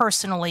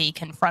personally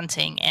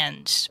confronting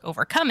and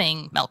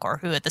overcoming Melkor,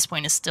 who at this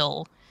point is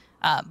still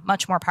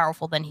much more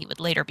powerful than he would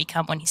later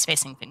become when he's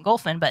facing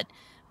Fingolfin. But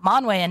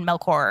Manwë and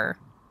Melkor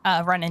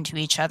run into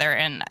each other,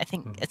 and I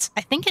think it's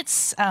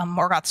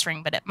Morgoth's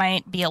ring, but it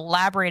might be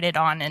elaborated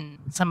on in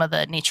some of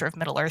the Nature of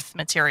Middle Earth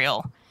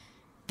material.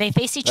 They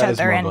face each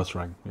other, and Morgoth's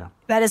ring, yeah.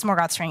 That is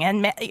Morgoth's ring,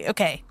 and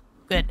okay,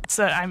 good.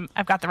 So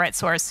I've got the right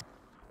source.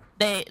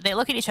 They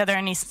look at each other,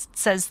 and he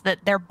says that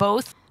they're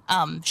both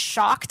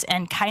shocked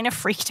and kind of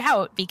freaked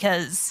out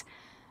because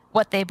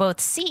what they both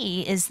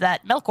see is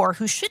that Melkor,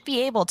 who should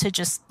be able to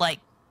just like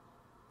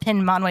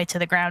pin Manwë to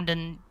the ground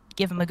and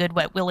give him a good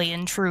wet willy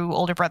in true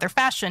older brother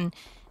fashion,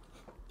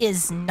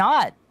 is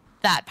not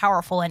that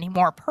powerful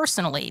anymore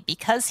personally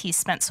because he's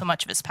spent so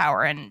much of his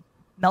power. And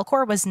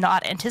Melkor was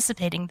not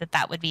anticipating that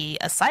that would be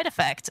a side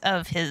effect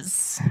of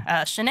his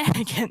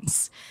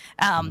shenanigans,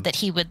 that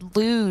he would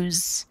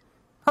lose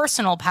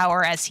personal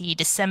power as he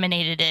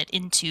disseminated it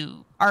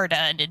into Arda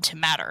and into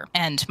matter.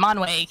 And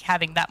Manwë,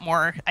 having that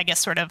more, I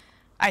guess, sort of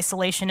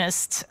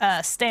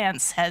isolationist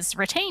stance, has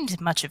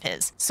retained much of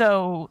his.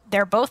 So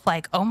they're both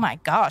like, oh my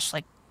gosh,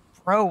 like,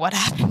 bro, what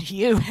happened to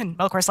you? And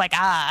Melkor's like,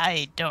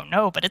 I don't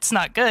know, but it's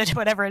not good,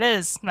 whatever it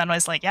is. And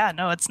Manwë's like, yeah,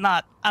 no, it's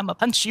not. I'm gonna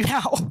punch you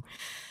now.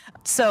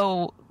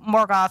 So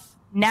Morgoth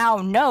now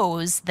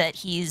knows that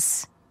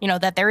he's,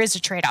 that there is a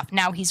trade-off.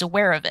 Now he's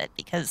aware of it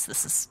because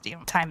this is,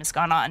 time has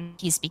gone on.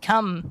 He's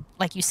become,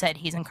 like you said,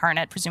 he's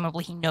incarnate.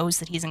 Presumably he knows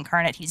that he's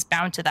incarnate. He's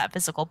bound to that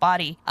physical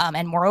body.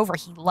 And moreover,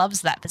 he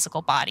loves that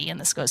physical body. And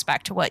this goes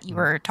back to what you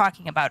were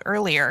talking about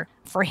earlier.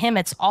 For him,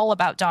 it's all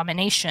about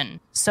domination.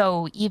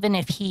 So even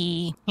if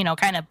he,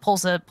 kind of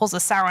pulls a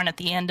Sauron at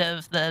the end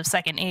of the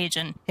Second Age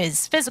and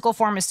his physical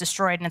form is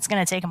destroyed and it's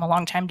going to take him a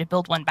long time to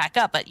build one back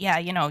up. But yeah,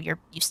 you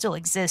still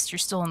exist. You're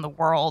still in the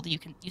world. You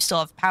still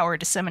have power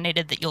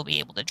disseminated that you'll be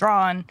able to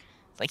draw on.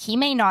 Like, he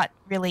may not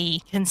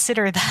really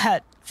consider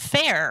that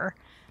fair,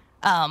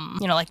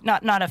 like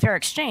not a fair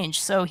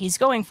exchange. So he's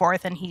going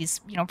forth and he's,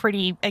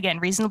 pretty, again,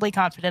 reasonably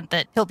confident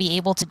that he'll be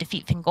able to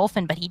defeat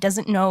Fingolfin, but he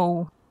doesn't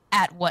know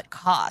at what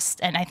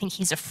cost. And I think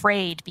he's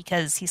afraid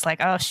because he's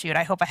like, oh shoot,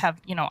 I hope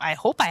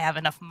I have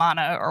enough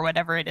mana or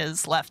whatever it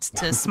is left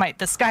to smite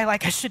this guy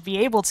like I should be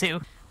able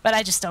to. But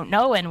I just don't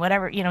know. And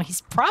whatever,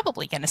 he's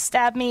probably going to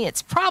stab me.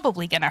 It's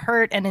probably going to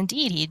hurt. And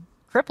indeed, he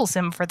cripples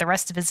him for the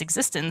rest of his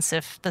existence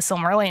if the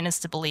Silmarillion is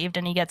to be believed,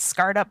 and he gets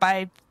scarred up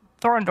by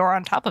Thorondor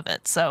on top of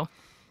it. So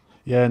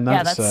yeah, and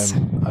that's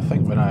I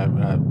think when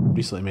I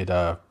recently made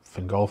a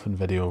Fingolfin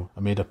video, I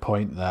made a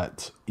point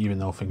that even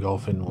though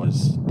Fingolfin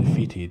was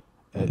defeated,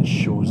 it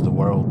shows the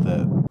world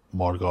that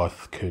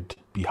Morgoth could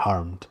be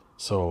harmed.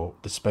 So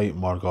despite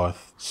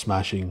Morgoth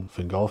smashing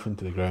Fingolfin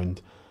to the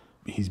ground,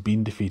 he's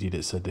been defeated.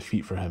 It's a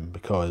defeat for him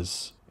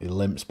because he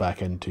limps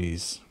back into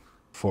his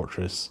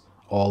fortress.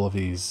 All of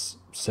his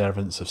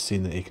servants have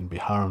seen that he can be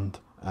harmed,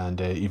 and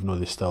even though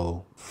they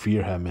still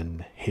fear him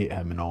and hate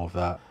him and all of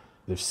that,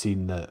 they've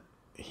seen that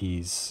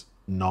he's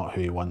not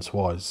who he once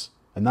was.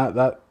 And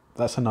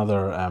that's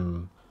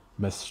another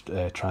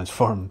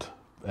transformed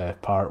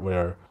part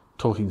where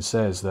Tolkien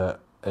says that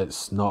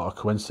it's not a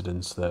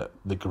coincidence that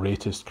the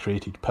greatest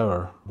created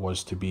power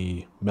was to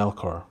be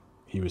Melkor.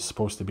 He was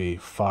supposed to be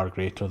far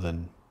greater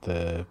than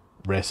the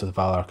rest of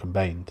the Valar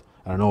combined.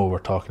 And I know we're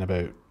talking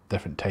about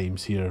different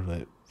times here,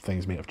 that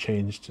things may have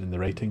changed in the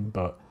writing,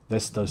 but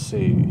this does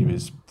say he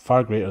was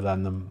far greater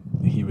than them.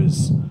 He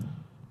was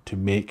to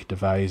make,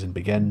 devise, and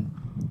begin,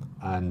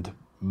 and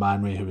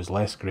Manwë, who was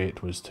less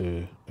great, was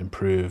to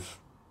improve,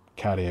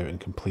 carry out, and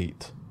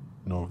complete,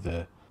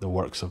 the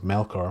works of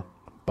Melkor.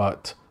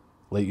 But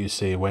like you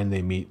say, when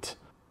they meet,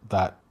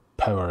 that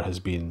power has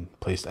been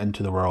placed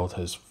into the world.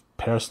 His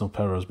personal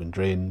power has been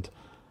drained,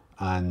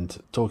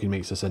 and Tolkien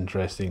makes this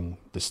interesting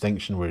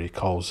distinction where he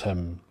calls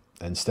him,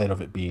 instead of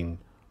it being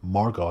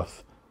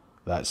Morgoth,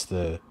 that's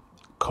the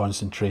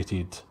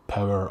concentrated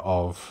power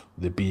of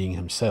the being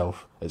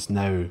himself, it's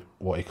now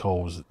what he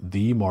calls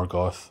the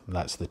Morgoth,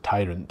 that's the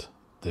tyrant,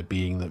 the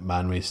being that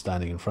Manwë is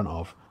standing in front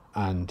of,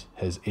 and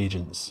his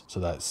agents. So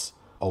that's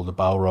all the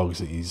Balrogs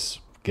that he's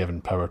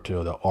given power to,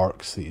 or the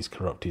orcs that he's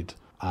corrupted,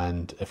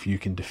 and if you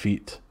can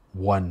defeat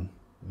one,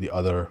 the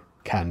other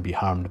can be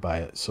harmed by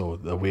it. So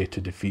the way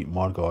to defeat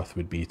Morgoth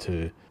would be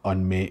to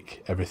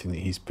unmake everything that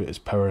he's put his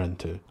power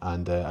into.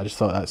 And I just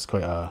thought that's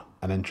quite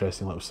an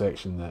interesting little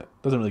section that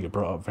doesn't really get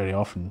brought up very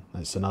often.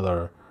 It's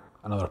another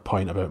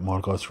point about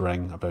Morgoth's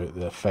ring, about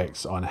the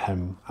effects on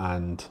him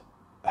and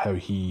how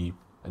he,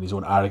 in his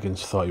own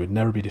arrogance, thought he would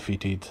never be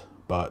defeated,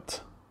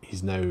 but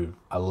he's now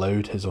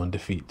allowed his own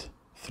defeat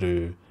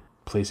through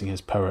placing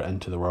his power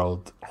into the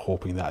world,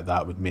 hoping that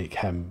that would make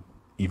him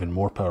even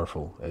more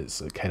powerful.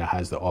 It kind of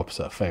has the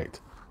opposite effect.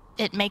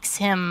 It makes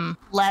him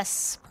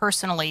less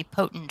personally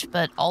potent,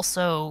 but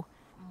also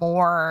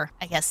more,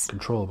 I guess,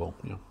 controllable.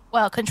 Yeah.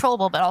 Well,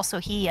 controllable, but also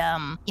he,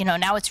 now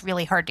it's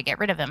really hard to get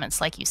rid of him. It's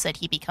like you said,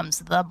 he becomes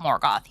the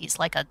Morgoth. He's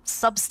like a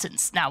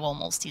substance now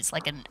almost. He's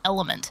like an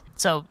element.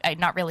 So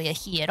not really a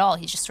he at all.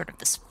 He's just sort of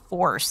this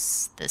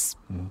force,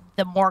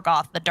 the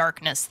Morgoth, the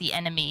darkness, the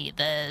enemy,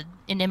 the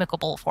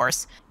inimicable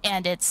force.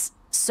 And it's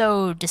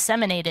so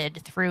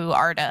disseminated through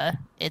Arda.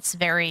 It's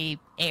very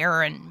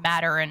air and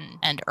matter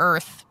and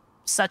earth,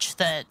 such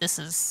that this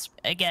is,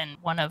 again,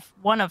 one of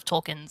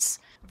Tolkien's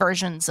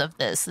versions of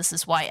this. This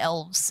is why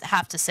elves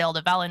have to sail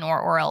to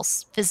Valinor or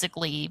else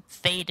physically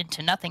fade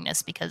into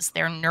nothingness, because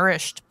they're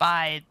nourished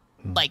by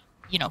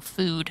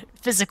food,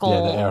 physical.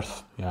 Yeah, the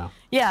earth. Yeah.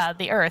 Yeah,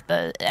 the earth,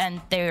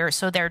 and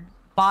their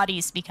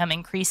bodies become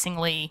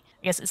increasingly,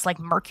 I guess it's like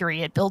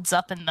mercury. It builds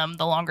up in them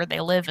the longer they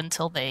live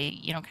until they,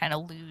 kind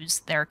of lose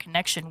their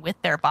connection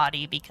with their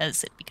body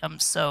because it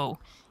becomes so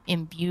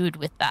imbued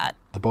with that.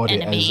 The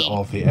body enemy. Is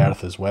of the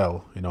earth as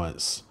well.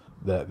 It's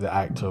the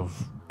act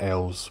of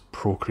elves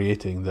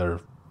procreating. They're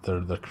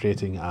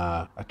creating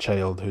a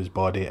child whose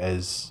body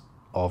is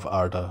of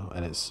Arda,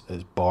 and it's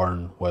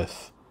born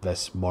with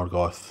this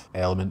Morgoth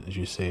element, as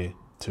you say,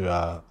 to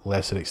a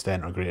lesser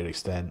extent or greater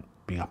extent,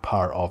 being a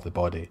part of the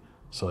body.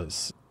 So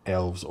it's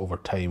elves over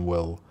time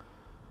will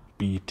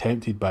be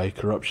tempted by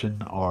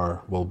corruption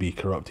or will be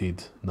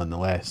corrupted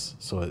nonetheless.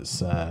 So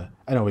it's in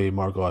a way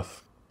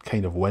Morgoth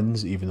kind of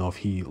wins, even though if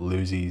he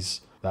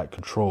loses that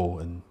control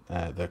and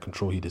the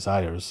control he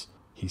desires,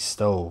 he's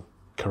still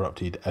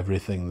corrupted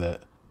everything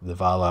that the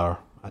Valar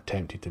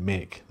attempted to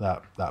make.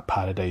 That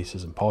paradise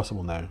is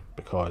impossible now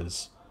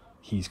because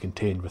he's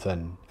contained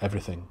within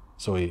everything.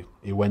 So he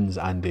wins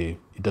and he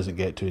doesn't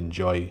get to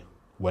enjoy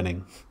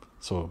winning.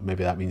 So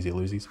maybe that means he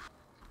loses.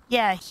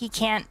 Yeah, he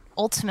can't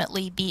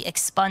ultimately be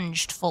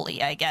expunged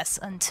fully, I guess,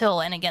 until,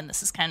 and again,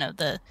 this is kind of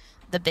the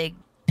big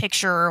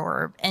picture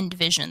or end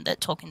vision that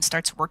Tolkien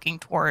starts working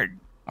toward,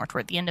 or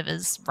toward the end of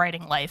his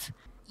writing life.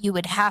 you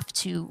would have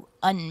to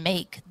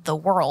unmake the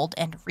world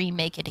and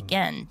remake it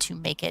again to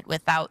make it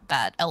without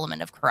that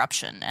element of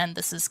corruption. And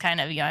this is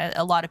kind of,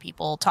 a lot of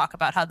people talk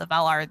about how the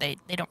Valar, they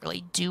don't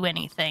really do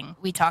anything.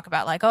 We talk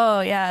about like,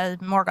 oh yeah,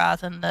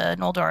 Morgoth and the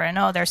Noldor, and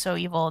oh, they're so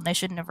evil and they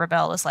shouldn't have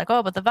rebelled. It's like,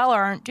 oh, but the Valar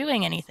aren't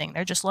doing anything.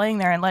 They're just laying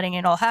there and letting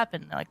it all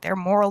happen. Like, they're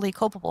morally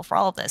culpable for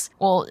all of this.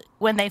 Well,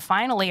 when they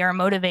finally are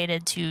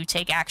motivated to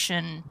take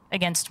action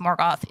against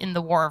Morgoth in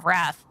the War of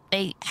Wrath,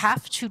 they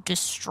have to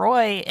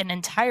destroy an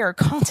entire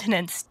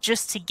continent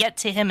just to get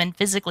to him and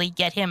physically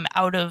get him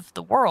out of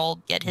the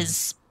world, get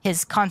his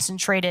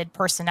concentrated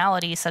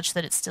personality, such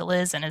that it still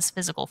is, and his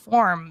physical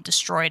form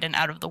destroyed and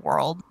out of the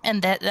world.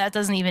 And that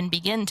doesn't even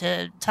begin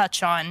to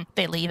touch on,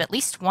 they leave at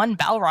least one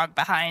Balrog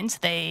behind.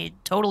 They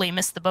totally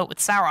missed the boat with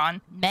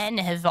Sauron. Men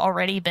have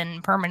already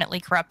been permanently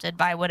corrupted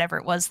by whatever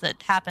it was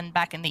that happened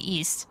back in the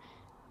East.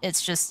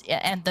 It's just,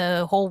 and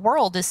the whole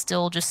world is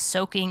still just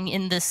soaking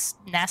in this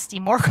nasty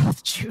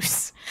Morgoth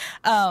juice.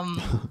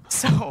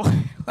 So,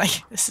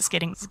 like, this is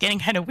getting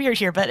kind of weird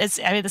here, but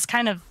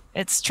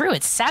it's true.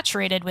 It's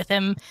saturated with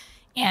him.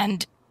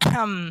 And,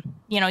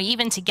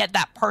 even to get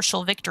that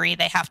partial victory,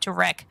 they have to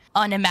wreak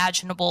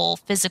unimaginable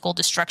physical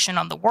destruction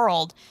on the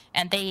world.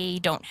 And they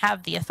don't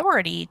have the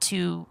authority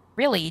to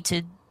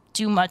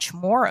do much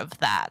more of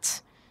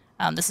that.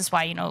 This is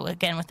why,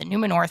 again, with the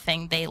Numenor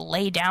thing, they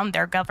lay down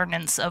their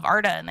governance of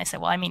Arda, and they say,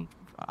 well, I mean,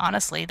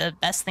 honestly, the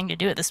best thing to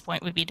do at this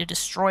point would be to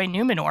destroy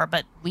Numenor,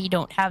 but we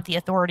don't have the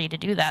authority to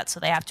do that, so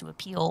they have to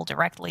appeal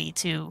directly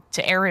to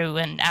Eru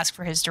and ask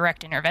for his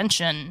direct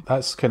intervention.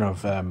 That's kind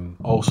of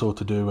also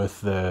to do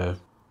with the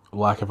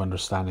lack of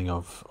understanding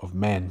of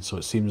men. So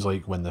it seems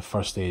like when the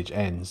First Age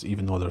ends,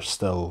 even though there's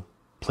still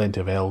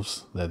plenty of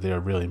elves, that they're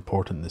really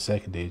important in the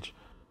Second Age,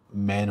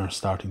 men are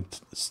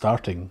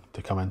starting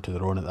to come into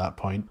their own at that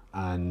point,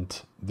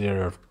 and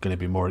they're going to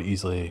be more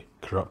easily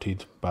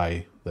corrupted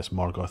by this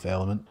Morgoth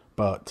element.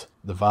 But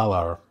the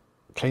Valar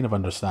kind of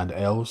understand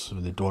elves,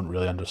 but they don't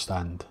really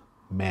understand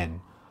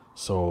men.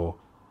 So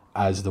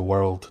as the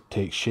world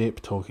takes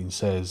shape, Tolkien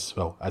says,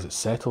 well, as it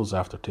settles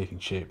after taking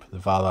shape, the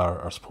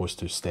Valar are supposed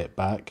to step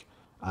back,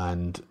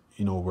 and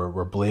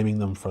we're blaming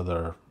them for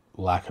their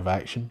lack of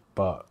action,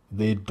 but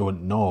they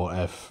don't know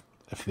if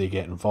they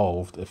get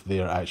involved, if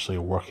they're actually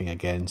working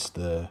against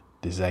the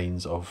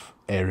designs of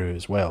Eru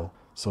as well.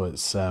 So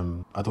it's, I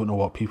don't know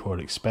what people are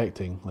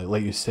expecting.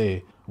 Like you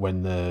say,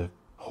 when the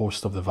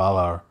host of the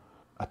Valar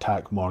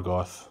attack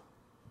Morgoth,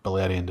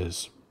 Beleriand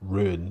is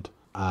ruined,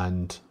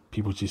 and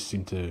people just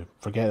seem to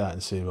forget that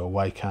and say, well,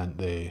 why can't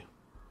they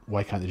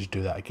just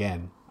do that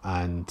again?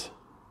 And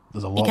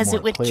there's a lot because more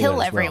it would play kill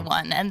there as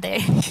everyone, well. And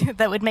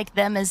that would make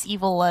them as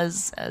evil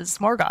as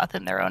Morgoth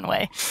in their own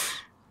way.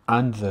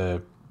 And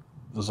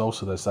there's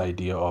also this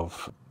idea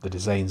of the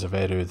designs of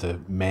Eru, the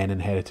men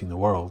inheriting the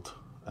world,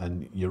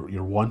 and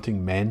you're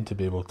wanting men to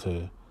be able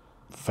to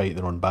fight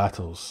their own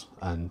battles.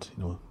 And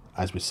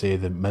as we say,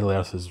 the Middle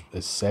Earth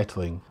is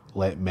settling.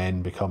 Let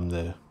men become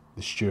the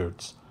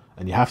stewards,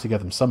 and you have to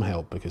give them some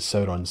help because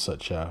Sauron's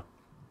such a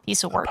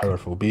piece of work,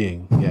 powerful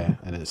being. Yeah,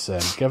 and it's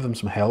give them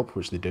some help,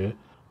 which they do,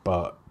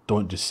 but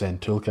don't just send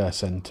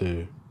Tulkas in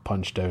to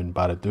punch down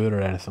Barad-dûr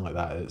or anything like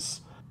that.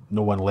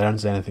 No one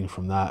learns anything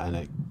from that, and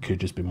it could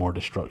just be more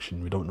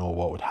destruction. We don't know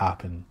what would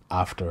happen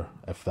after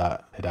if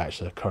that had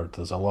actually occurred.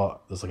 There's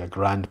like a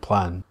grand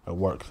plan at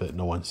work that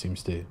no one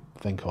seems to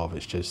think of.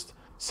 It's just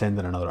send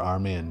in another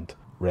army and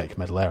wreck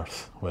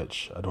Middle-earth,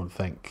 which I don't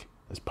think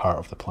is part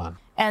of the plan.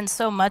 And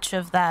so much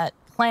of that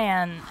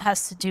plan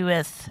has to do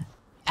with,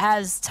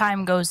 as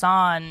time goes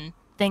on,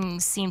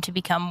 things seem to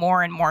become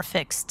more and more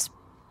fixed,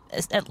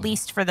 at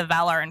least for the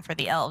Valar and for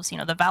the elves.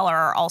 The Valar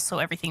are also,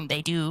 everything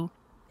they do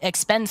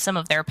expend some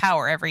of their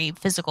power. Every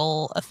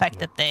physical effect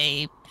that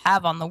they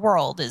have on the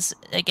world is,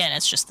 again,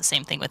 it's just the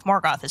same thing with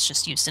Morgoth. It's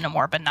just used in a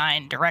more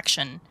benign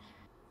direction.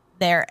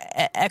 Their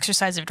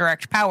exercise of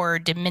direct power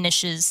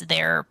diminishes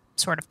their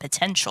sort of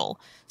potential.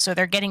 So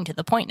they're getting to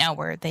the point now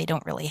where they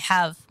don't really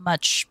have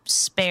much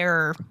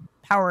spare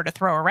power to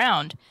throw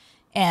around.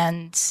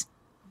 And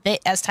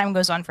as time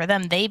goes on for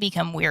them, they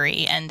become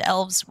weary. And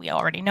elves, we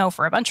already know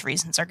for a bunch of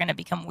reasons, are going to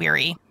become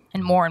weary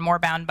and more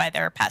bound by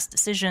their past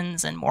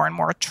decisions and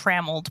more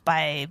trammeled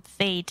by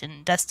fate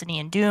and destiny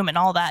and doom and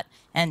all that.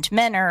 And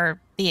men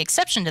are the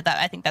exception to that.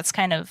 I think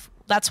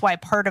that's why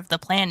part of the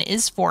plan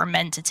is for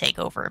men to take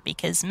over,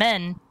 because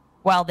men,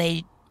 while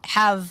they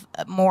have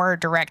more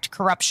direct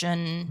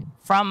corruption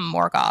from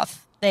Morgoth,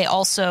 they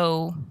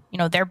also,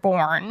 they're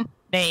born,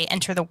 they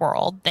enter the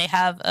world, they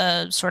have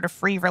a sort of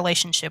free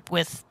relationship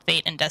with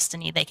fate and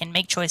destiny. They can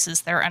make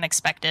choices that are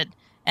unexpected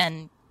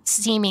and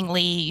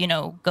seemingly,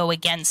 go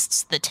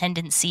against the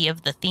tendency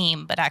of the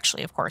theme, but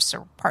actually, of course,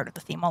 are part of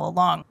the theme all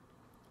along.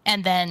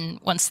 And then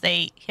once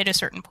they hit a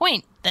certain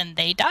point, then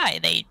they die.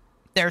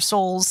 Their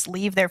souls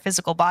leave their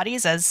physical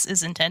bodies as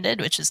is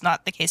intended, which is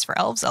not the case for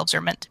elves. Elves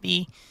are meant to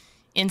be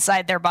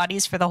inside their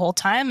bodies for the whole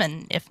time,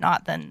 and if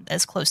not, then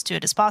as close to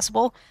it as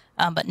possible.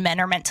 But men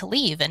are meant to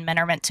leave, and men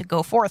are meant to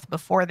go forth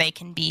before they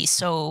can be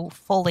so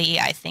fully,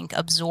 I think,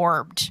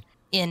 absorbed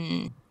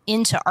in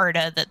into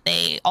Arda that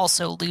they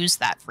also lose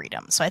that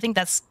freedom. So I think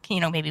that's,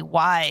 maybe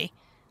why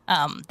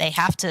they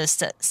have to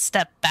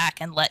step back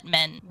and let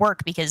men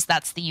work, because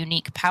that's the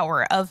unique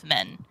power of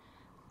men,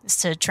 is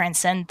to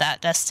transcend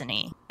that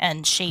destiny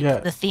and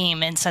shape the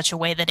theme in such a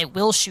way that it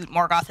will shoot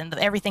Morgoth, and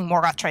everything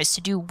Morgoth tries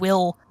to do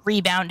will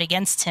rebound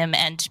against him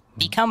and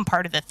become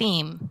part of the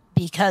theme,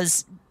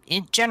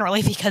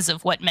 generally because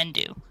of what men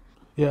do.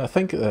 Yeah, I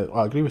think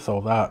I agree with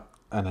all that,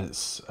 and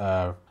it's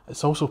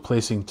also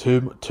placing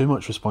too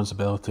much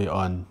responsibility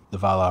on the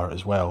Valar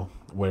as well,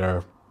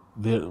 where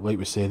like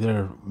we say,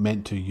 they're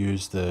meant to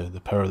use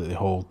the power that they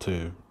hold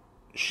to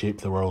shape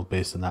the world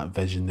based on that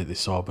vision that they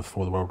saw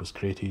before the world was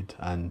created,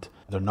 and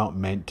they're not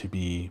meant to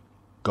be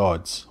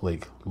gods,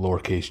 like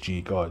lowercase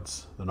g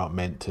gods. They're not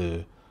meant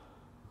to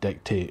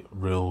dictate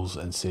rules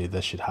and say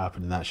this should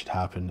happen and that should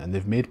happen, and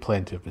they've made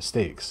plenty of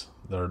mistakes.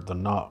 They're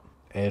not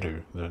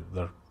Eru.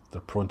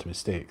 They're prone to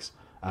mistakes,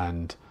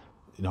 and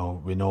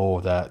we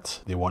know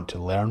that they want to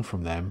learn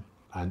from them.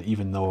 And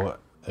even though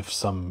if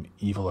some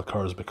evil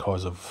occurs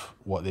because of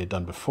what they've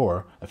done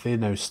before, if they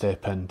now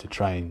step in to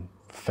try and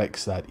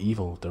fix that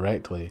evil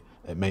directly,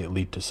 it might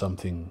lead to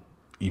something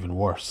even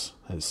worse.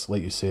 It's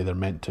like you say, they're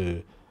meant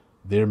to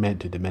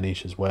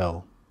diminish as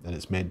well, and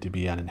it's meant to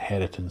be an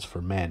inheritance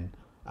for men,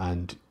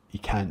 and you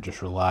can't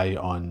just rely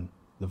on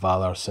the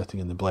Valar sitting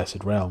in the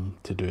Blessed Realm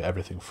to do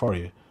everything for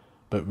you.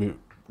 But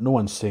no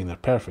one's saying they're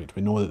perfect.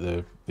 We know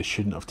that they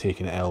shouldn't have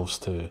taken elves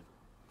to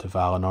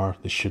Valinor.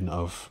 They shouldn't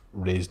have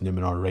raised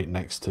Numenor right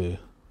next to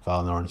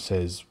Valinor and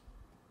says,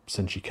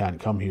 since you can't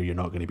come here, you're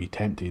not going to be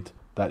tempted.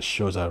 That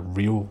shows a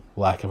real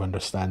lack of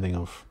understanding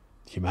of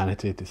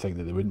humanity to think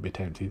that they wouldn't be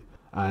tempted.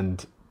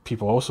 And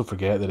people also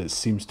forget that it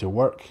seems to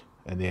work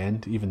in the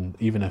end. Even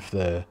if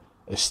the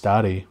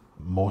Istari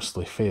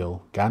mostly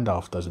fail,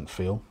 Gandalf doesn't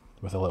fail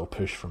with a little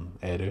push from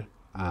Eru,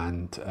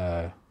 and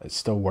it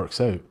still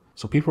works out.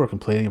 So people are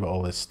complaining about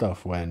all this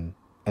stuff when,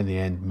 in the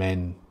end,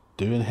 men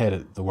do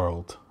inherit the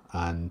world.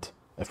 And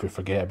if we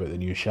forget about the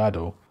new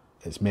shadow,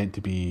 it's meant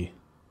to be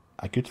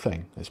a good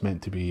thing. It's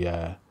meant to be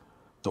the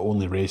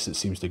only race that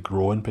seems to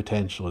grow in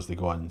potential as they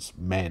go on is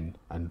men,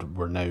 and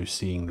we're now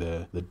seeing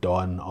the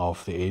dawn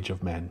of the age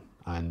of men,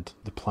 and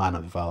the plan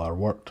of the Valar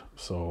worked.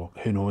 So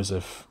who knows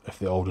if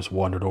they all just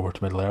wandered over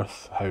to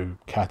Middle-earth, how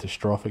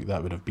catastrophic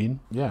that would have been.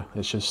 Yeah,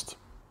 it's just,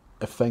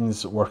 if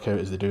things work out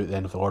as they do at the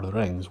end of The Lord of the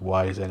Rings,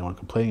 why is anyone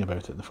complaining about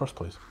it in the first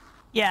place?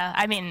 Yeah,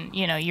 I mean,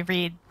 you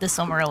read the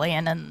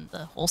Silmarillion and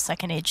the whole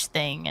Second Age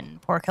thing,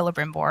 and poor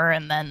Celebrimbor,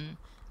 and then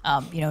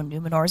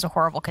Numenor is a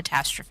horrible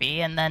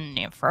catastrophe, and then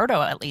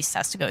Frodo at least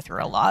has to go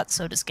through a lot,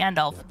 so does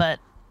Gandalf, but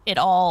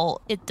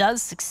it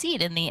does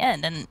succeed in the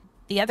end. And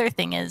the other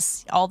thing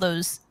is all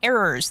those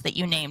errors that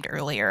you named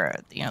earlier,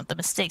 the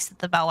mistakes that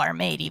the Valar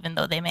made, even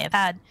though they may have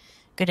had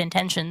good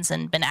intentions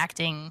and been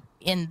acting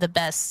in the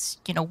best,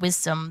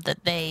 wisdom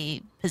that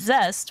they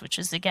possessed, which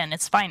is, again,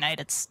 it's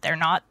finite. They're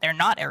not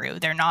Eru,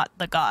 they're not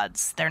the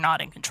gods, they're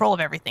not in control of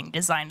everything,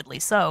 designedly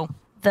so.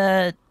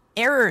 The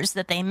errors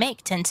that they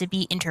make tend to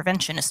be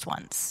interventionist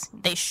ones.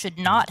 They should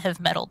not have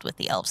meddled with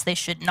the elves. They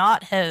should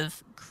not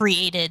have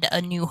created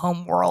a new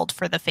home world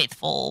for the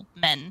faithful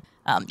men.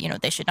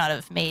 They should not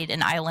have made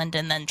an island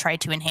and then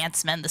tried to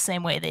enhance men the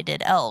same way they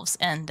did elves.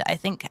 And I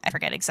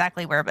forget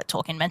exactly where, but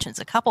Tolkien mentions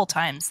a couple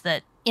times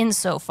that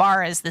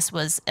insofar as this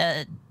was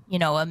a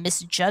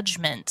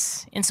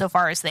misjudgment,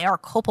 insofar as they are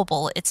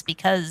culpable, it's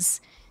because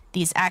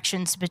these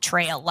actions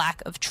betray a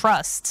lack of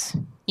trust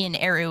in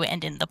Eru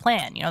and in the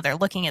plan. They're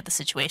looking at the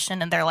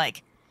situation and they're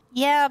like,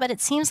 yeah, but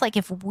it seems like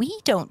if we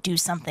don't do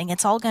something,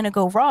 it's all going to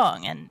go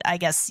wrong. And I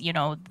guess,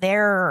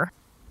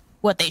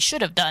 what they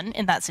should have done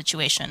in that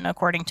situation,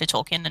 according to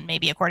Tolkien and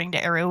maybe according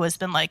to Eru, has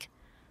been like,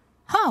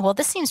 well,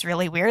 this seems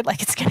really weird.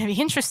 Like, it's going to be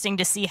interesting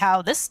to see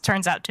how this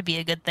turns out to be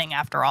a good thing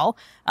after all.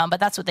 But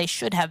that's what they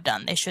should have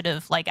done. They should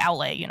have, like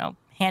Aule,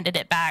 handed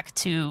it back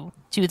to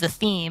the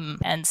theme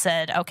and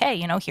said, okay,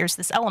 here's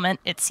this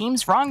element. It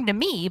seems wrong to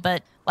me,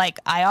 but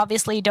I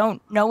obviously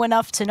don't know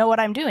enough to know what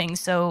I'm doing.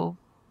 So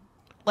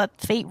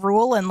let fate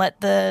rule and let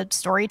the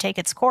story take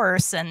its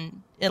course,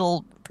 and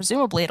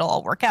presumably it'll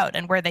all work out.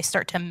 And where they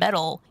start to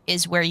meddle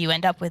is where you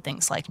end up with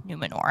things like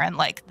Numenor and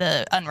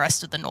the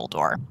unrest of the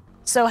Noldor.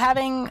 So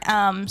having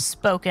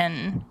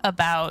spoken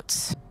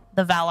about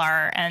the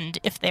Valar and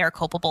if they are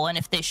culpable and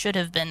if they should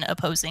have been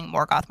opposing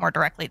Morgoth more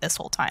directly this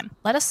whole time,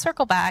 let us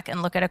circle back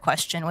and look at a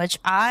question which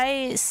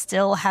I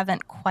still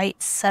haven't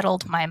quite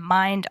settled my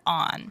mind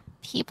on.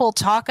 People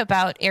talk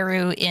about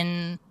Eru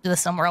in the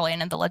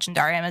Silmarillion and the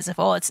Legendarium as if,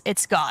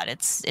 it's God.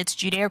 It's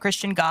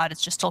Judeo-Christian God.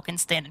 It's just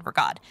Tolkien's stand-in for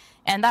God.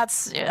 And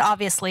that's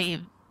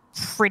obviously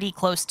pretty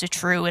close to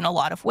true in a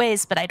lot of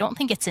ways, but I don't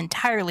think it's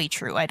entirely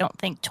true. I don't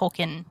think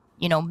Tolkien,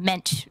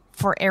 meant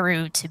for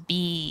Eru to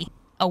be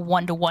a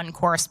one-to-one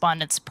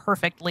correspondence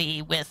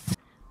perfectly with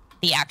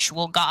the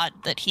actual God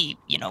that he,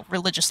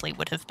 religiously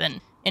would have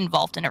been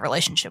involved in a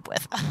relationship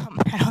with.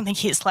 I don't think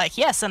he's like,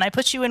 yes, and I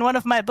put you in one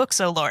of my books,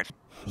 O Lord.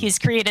 He's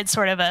created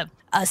sort of a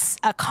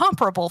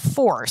comparable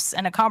force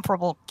and a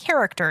comparable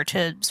character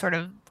to sort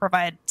of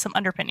provide some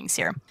underpinnings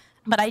here.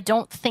 But I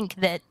don't think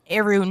that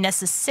Eru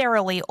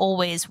necessarily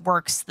always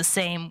works the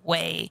same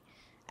way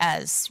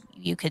as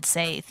you could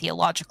say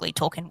theologically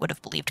Tolkien would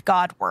have believed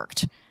God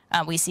worked.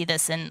 We see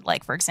this in,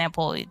 like, for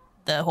example,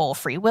 the whole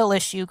free will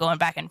issue going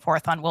back and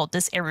forth on, well,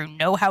 does Eru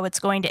know how it's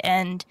going to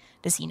end?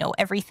 Does he know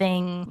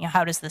everything?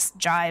 How does this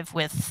jive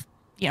with,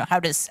 how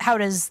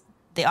does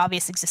the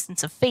obvious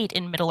existence of fate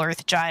in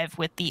Middle-earth jive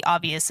with the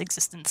obvious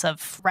existence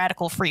of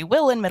radical free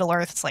will in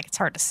Middle-earth? It's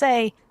hard to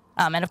say.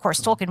 And of course,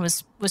 Tolkien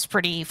was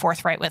pretty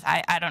forthright with,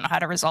 I don't know how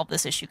to resolve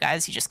this issue,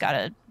 guys. You just got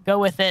to go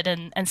with it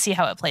and see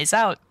how it plays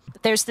out.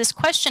 But there's this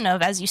question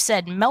of, as you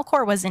said,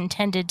 Melkor was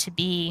intended to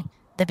be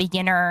the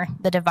beginner,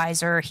 the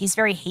deviser. He's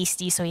very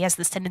hasty, so he has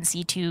this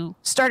tendency to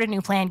start a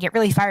new plan, get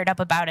really fired up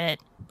about it,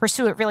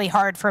 pursue it really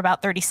hard for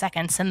about 30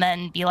 seconds, and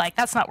then be like,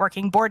 that's not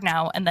working, bored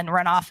now, and then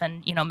run off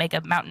and, make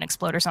a mountain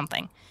explode or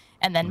something.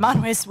 And then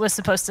Manwë was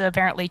supposed to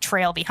apparently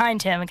trail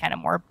behind him and kind of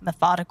more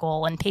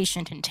methodical and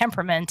patient in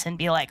temperament and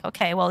be like,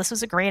 okay, well, this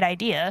was a great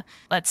idea.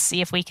 Let's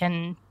see if we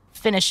can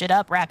finish it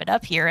up, wrap it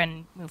up here,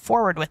 and move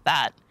forward with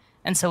that.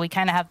 And so we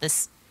kind of have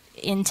this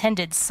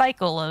intended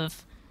cycle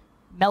of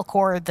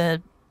Melkor,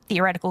 the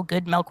theoretical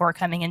good Melkor,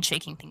 coming and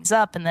shaking things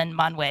up, and then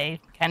Manwë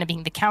kind of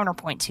being the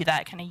counterpoint to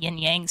that kind of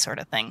yin-yang sort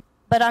of thing.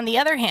 But on the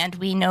other hand,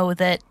 we know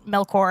that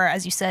Melkor,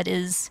 as you said,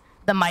 is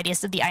the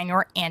mightiest of the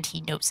Ainur, and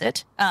he knows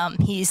it.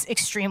 He's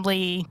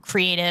extremely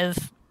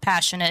creative,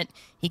 passionate.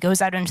 He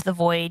goes out into the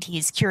void.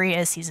 He's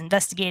curious. He's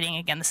investigating.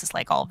 Again, this is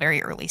like all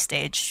very early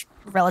stage,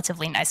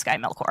 relatively nice guy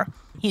Melkor.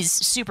 He's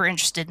super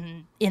interested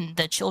in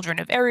the children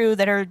of Eru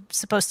that are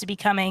supposed to be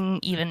coming,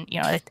 even,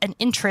 an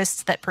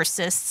interest that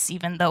persists,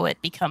 even though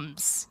it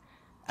becomes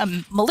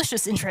a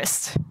malicious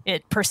interest.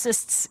 It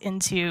persists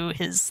into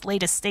his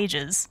latest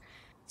stages.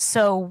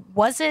 So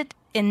was it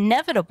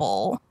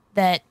inevitable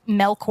that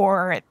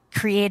Melkor,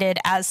 created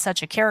as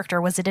such a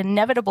character, was it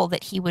inevitable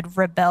that he would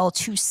rebel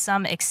to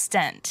some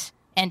extent?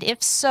 And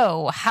if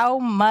so, how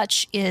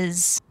much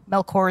is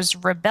Melkor's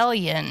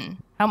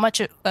rebellion, how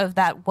much of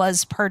that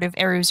was part of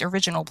Eru's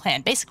original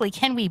plan? Basically,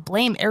 can we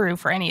blame Eru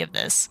for any of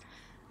this?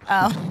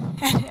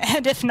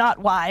 And if not,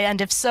 why?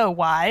 And if so,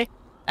 why?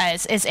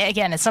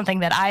 It's something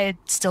that I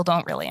still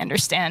don't really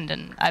understand,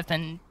 and I've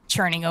been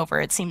churning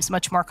over. It seems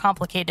much more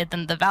complicated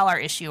than the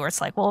Valar issue, where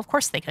it's like, well, of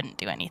course they couldn't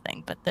do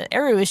anything, but the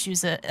Eru issue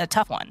is a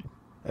tough one.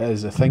 It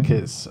is. I think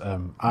it's.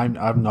 I'm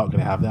not going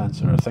to have the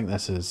answer. I think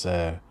this is.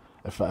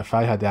 If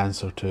I had the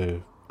answer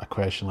to a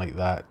question like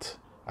that,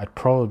 I'd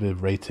probably be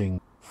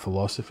writing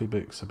philosophy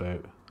books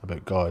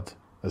about God.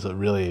 It's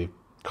really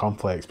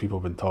complex. People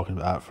have been talking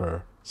about that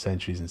for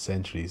centuries and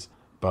centuries.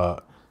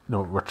 But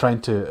we're trying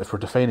to. If we're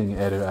defining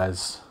Eru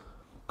as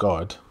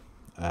God,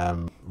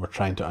 we're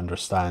trying to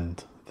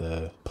understand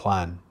the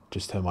plan,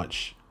 just how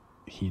much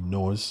he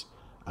knows,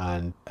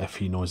 and if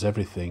he knows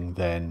everything,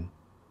 then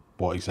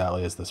what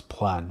exactly is this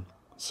plan?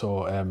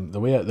 So the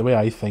way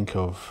I think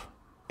of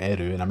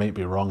Eru, and I might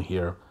be wrong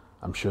here,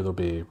 I'm sure there'll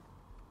be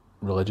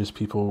religious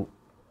people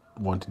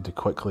wanting to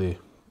quickly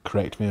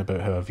correct me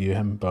about how I view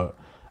him, but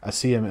I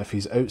see him, if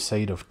he's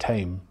outside of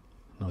time,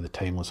 the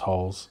timeless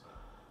halls,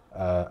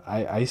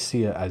 I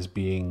see it as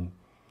being,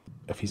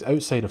 if he's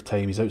outside of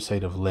time, he's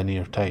outside of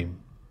linear time.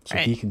 So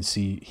right. He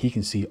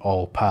can see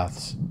all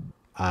paths,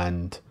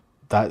 and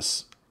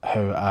that's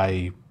how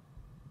I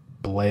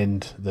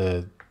blend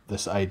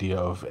this idea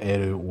of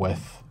Eru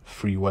with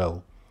free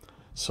will.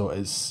 So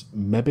it's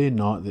maybe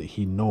not that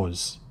he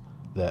knows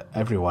that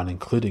everyone,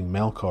 including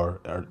Melkor,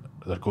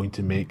 they're going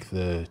to make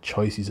the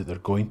choices that they're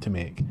going to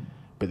make,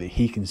 but that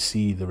he can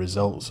see the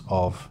results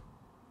of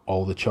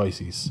all the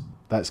choices.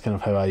 That's kind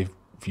of how I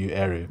view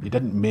Eru. He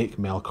didn't make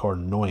Melkor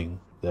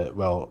knowing that,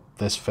 well,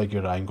 this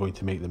figure I'm going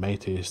to make the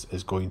mightiest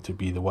is going to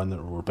be the one that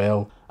will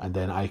rebel, and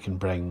then I can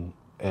bring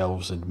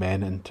elves and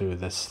men into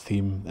this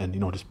theme, and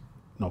just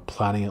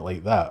planning it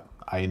like that.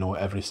 I know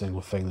every single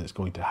thing that's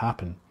going to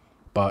happen.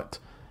 But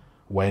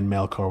when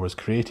Melkor was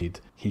created,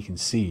 he can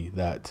see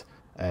that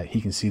he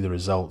can see the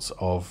results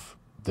of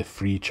the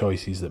free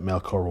choices that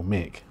Melkor will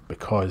make,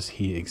 because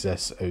he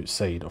exists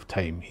outside of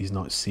time. He's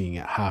not seeing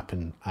it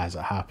happen as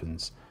it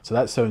happens. So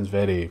that sounds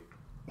very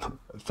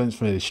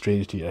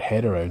strange to get your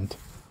head around,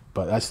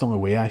 but that's the only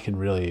way I can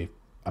really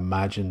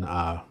imagine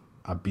a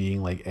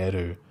being like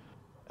Eru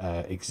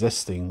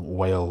existing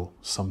while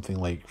something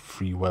like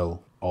free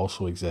will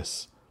also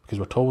exists. Because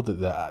we're told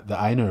that the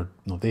Ainur,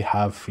 they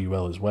have free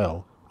will as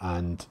well,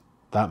 and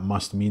that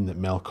must mean that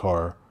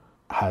Melkor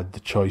had the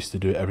choice to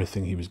do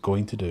everything he was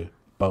going to do.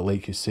 But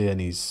like you say, in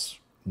his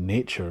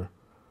nature,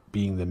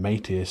 being the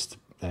mightiest,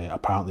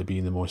 apparently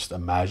being the most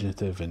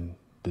imaginative and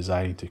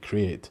desiring to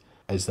create,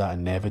 is that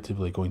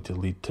inevitably going to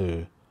lead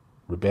to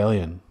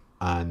rebellion?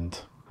 And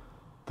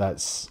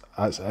that's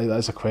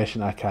a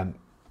question I can't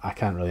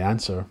really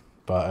answer.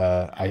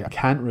 But I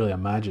can't really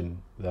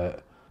imagine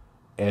that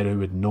Eru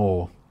would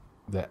know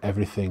that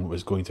everything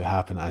was going to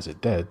happen as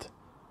it did,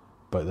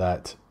 but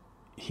that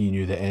he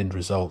knew the end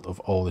result of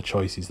all the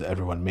choices that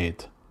everyone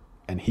made.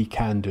 And he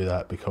can do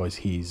that because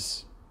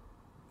he's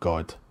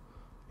God.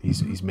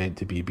 He's meant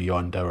to be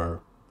beyond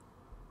our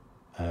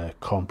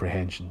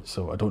comprehension.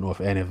 So I don't know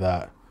if any of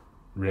that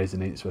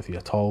resonates with you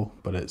at all,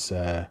 but it's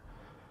a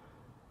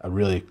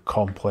really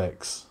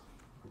complex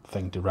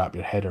thing to wrap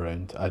your head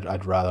around.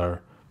 I'd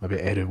rather maybe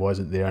Eru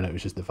wasn't there and it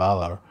was just the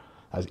Valar.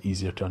 That's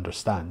easier to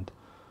understand.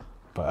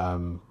 But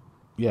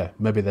yeah,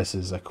 maybe this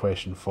is a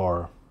question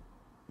for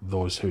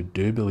those who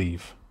do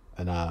believe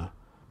in a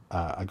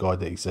God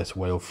that exists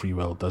while free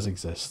will does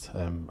exist.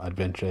 I'd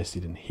be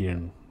interested in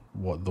hearing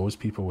what those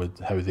people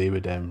how they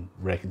would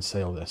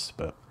reconcile this,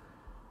 but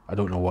I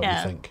don't know what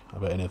you think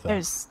about any of that.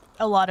 There's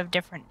a lot of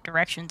different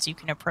directions you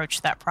can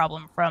approach that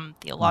problem from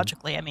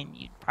theologically. I mean,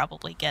 you'd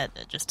probably get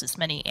just as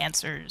many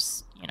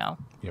answers,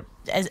 Yep.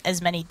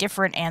 as many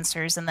different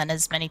answers, and then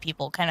as many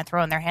people kind of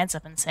throwing their hands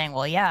up and saying,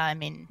 well, yeah, I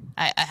mean,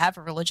 I have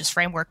a religious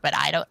framework, but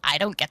I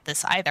don't get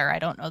this either. I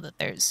don't know that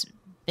there's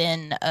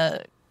been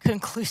a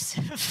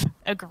conclusive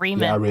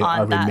agreement on that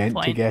point. Are we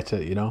meant to get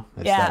it, It's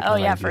yeah, oh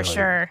yeah, for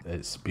sure.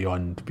 It's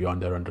beyond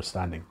our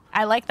understanding.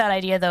 I like that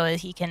idea, though, that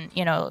he can,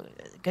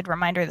 good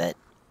reminder that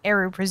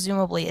Eru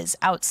presumably is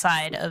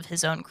outside of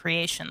his own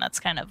creation. That's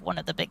kind of one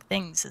of the big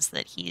things, is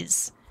that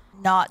he's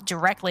not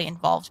directly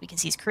involved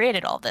because he's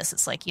created all this.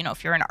 It's like,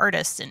 if you're an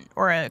artist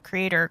or a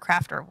creator,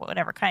 crafter,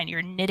 whatever kind,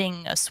 you're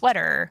knitting a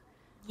sweater.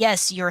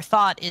 Yes, your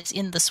thought is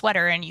in the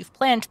sweater and you've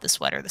planned the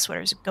sweater. The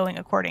sweater is going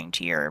according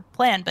to your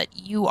plan, but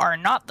you are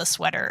not the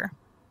sweater.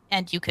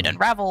 And you could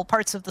unravel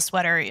parts of the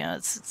sweater.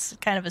 It's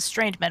kind of a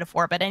strange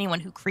metaphor, but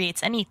anyone who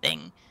creates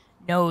anything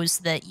knows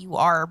that you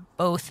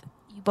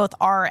both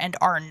are and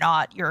are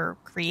not your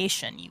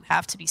creation. You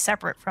have to be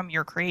separate from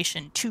your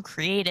creation to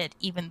create it,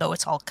 even though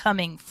it's all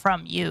coming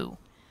from you.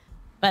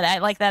 But I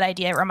like that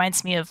idea. It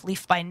reminds me of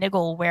Leaf by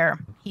Niggle, where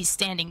he's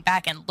standing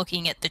back and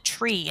looking at the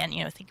tree. And,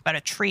 think about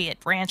a tree.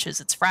 It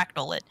branches, it's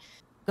fractal. It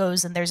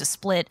goes and there's a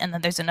split, and then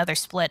there's another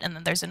split, and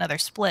then there's another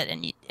split.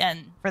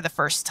 And for the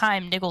first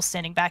time, Niggle's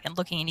standing back and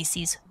looking, and he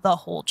sees the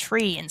whole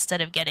tree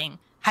instead of getting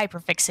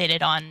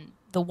hyperfixated on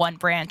the one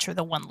branch or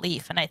the one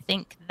leaf. And I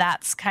think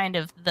that's kind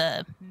of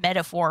the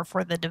metaphor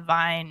for the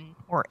divine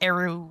or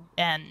Eru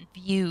and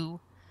view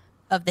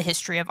of the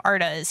history of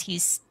Arda, is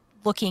he's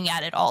looking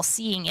at it all,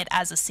 seeing it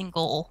as a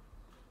single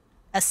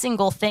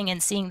thing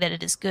and seeing that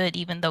it is good,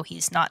 even though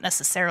he's not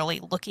necessarily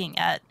looking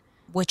at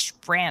which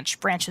branch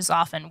branches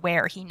off and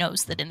where. He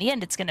knows that in the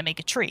end it's going to make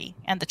a tree,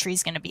 and the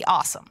tree's going to be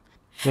awesome.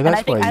 Yeah,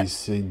 that's why he's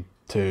seen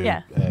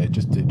to,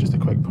 just a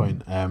quick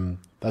point,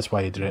 that's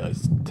why he directly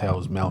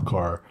tells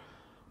Melkor,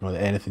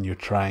 that anything you're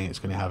trying, it's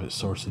going to have its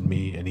source in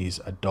me, and he's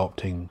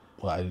adopting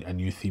a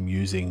new theme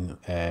using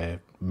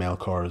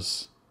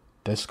Melkor's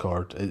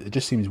Discord. It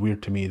just seems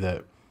weird to me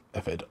that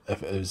if it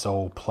was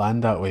all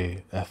planned that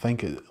way, I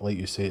think, like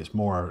you say, it's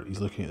more he's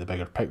looking at the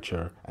bigger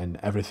picture, and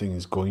everything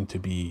is going to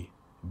be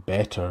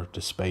better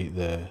despite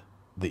the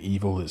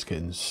evil that's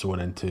getting sown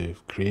into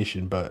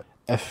creation. But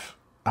if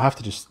I have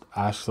to just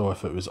ask, though,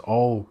 if it was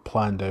all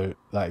planned out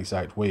that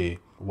exact way,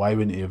 why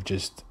wouldn't he have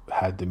just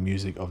had the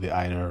music of the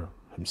Ainur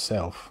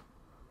himself?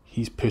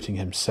 He's putting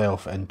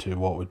himself into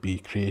what would be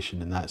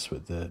creation, and that's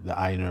what the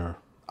Ainur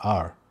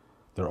are.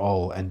 They're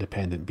all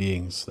independent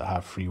beings that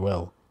have free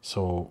will.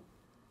 So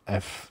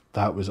if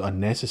that was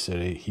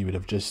unnecessary, he would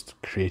have just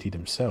created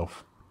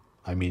himself.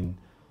 I mean,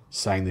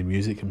 sang the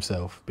music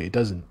himself, but he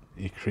doesn't.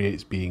 He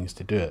creates beings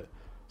to do it.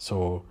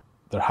 So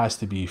there has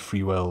to be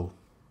free will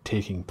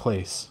taking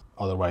place.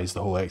 Otherwise,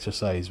 the whole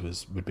exercise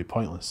would be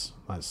pointless.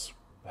 That's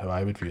how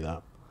I would view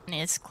that.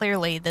 It's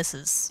clearly this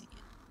is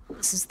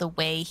the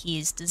way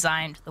he's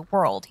designed the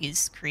world.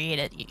 He's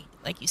created,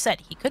 like you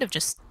said, he could have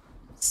just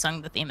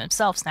sung the theme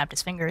himself, snapped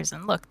his fingers,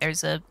 and look,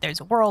 there's a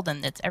world,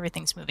 and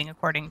everything's moving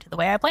according to the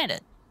way I planned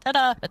it.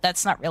 Ta-da! But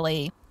that's not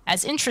really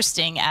as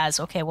interesting as,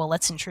 okay, well,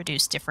 let's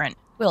introduce different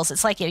wills.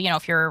 It's like,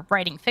 if you're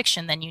writing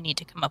fiction, then you need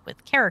to come up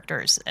with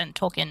characters, and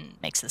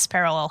Tolkien makes this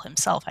parallel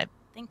himself, I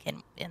think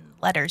in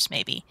Letters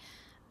maybe,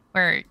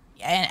 where,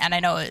 and I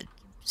know it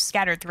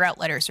scattered throughout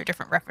Letters are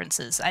different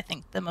references. I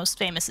think the most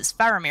famous is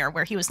Faramir,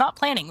 where he was not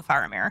planning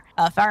Faramir.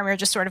 Faramir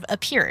just sort of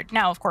appeared.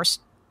 Now, of course,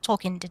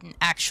 Tolkien didn't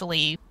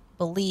actually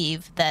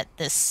believe that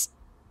this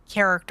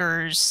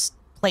character's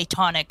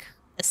Platonic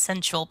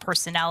essential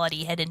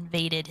personality had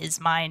invaded his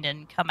mind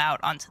and come out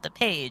onto the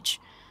page.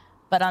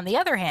 But on the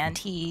other hand,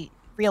 he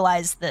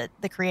realized that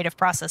the creative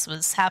process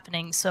was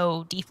happening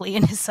so deeply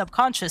in his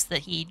subconscious that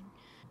he,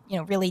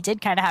 really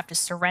did kind of have to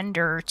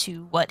surrender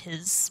to what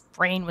his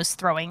brain was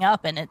throwing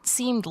up. And it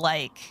seemed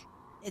like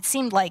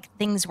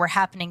things were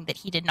happening that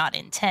he did not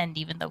intend,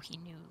 even though he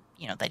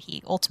knew, that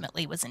he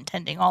ultimately was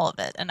intending all of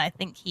it. And I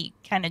think he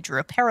kind of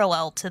drew a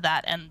parallel to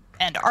that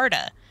and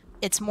Arda.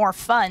 It's more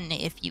fun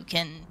if you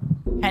can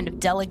kind of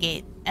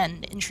delegate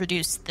and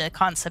introduce the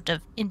concept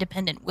of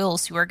independent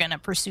wills who are going to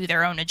pursue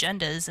their own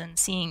agendas, and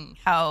seeing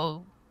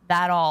how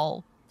that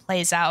all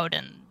plays out,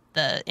 and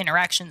the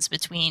interactions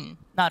between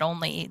not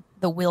only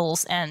the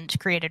wills and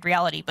created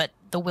reality, but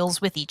the wills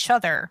with each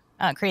other,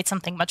 create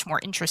something much more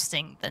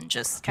interesting than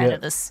just kind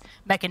of this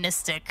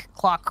mechanistic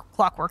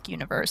clockwork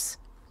universe.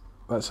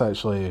 That's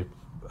actually,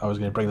 I was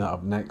going to bring that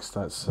up next.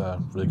 That's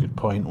a really good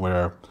point,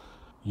 where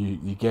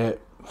you get,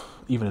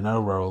 even in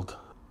our world,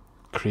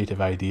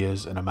 creative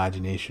ideas and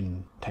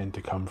imagination tend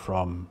to come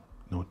from,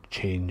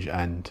 change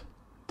and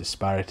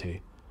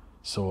disparity.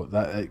 So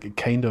that it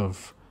kind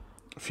of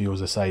fuels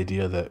this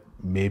idea that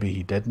maybe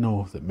he did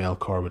know that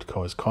Melkor would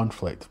cause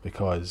conflict,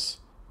 because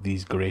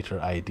these greater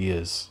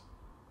ideas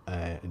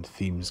and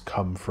themes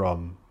come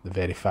from the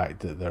very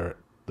fact that there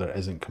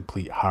isn't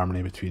complete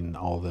harmony between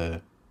all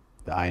the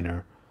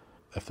Ainur.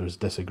 If there's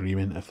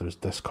disagreement, if there's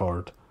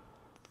discord,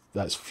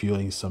 that's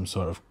fueling some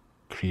sort of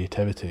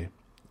creativity,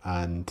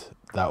 and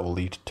that will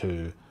lead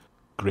to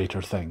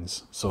greater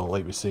things. So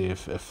like we say,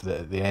 if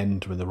at the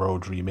end, when the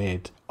world's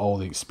remade, all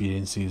the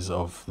experiences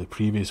of the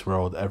previous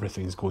world,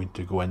 everything's going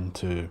to go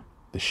into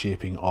the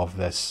shaping of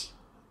this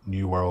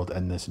new world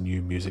and this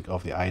new music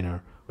of the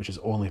Ainur, which is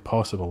only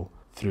possible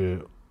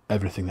through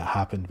everything that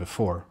happened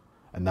before.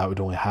 And that would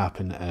only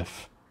happen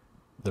if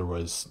there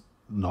was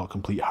not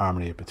complete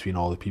harmony between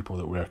all the people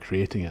that were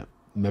creating it.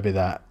 Maybe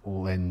that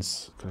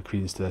lends kind of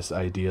credence to this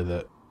idea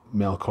that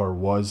Melkor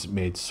was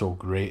made so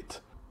great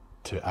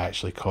to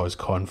actually cause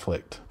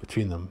conflict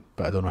between them.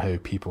 But I don't know how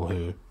people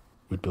who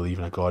would believe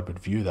in a god would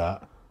view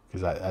that,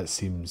 because that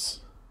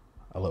seems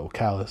a little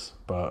callous.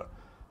 But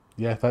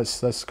yeah, that's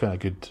kind of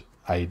a good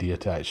idea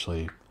to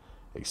actually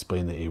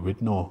explain that he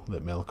would know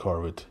that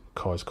Melkor would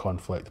cause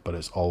conflict, but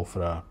it's all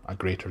for a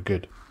greater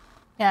good.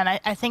 Yeah, and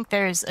I think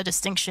there's a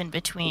distinction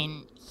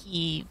between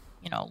he,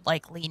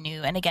 likely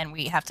knew, and again,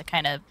 we have to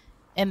kind of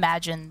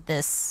imagine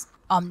this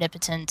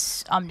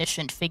omnipotent,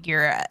 omniscient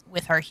figure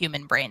with our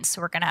human brains,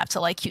 so we're going to have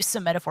to use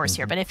some metaphors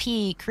here. But if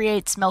he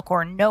creates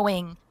Melkor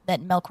knowing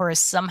that Melkor is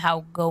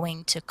somehow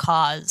going to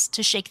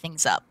shake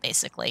things up,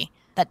 basically,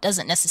 that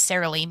doesn't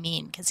necessarily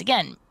mean, because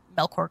again,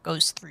 Melkor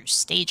goes through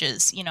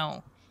stages.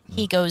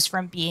 He goes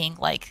from being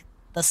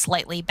the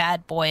slightly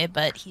bad boy,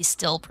 but he's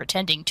still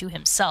pretending to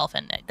himself,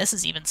 and this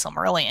is even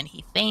Silmarillion,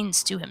 he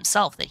feigns to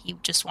himself that he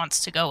just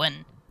wants to go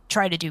and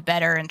try to do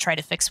better and try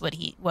to fix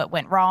what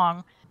went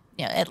wrong,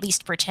 at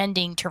least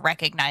pretending to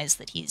recognize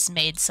that he's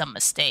made some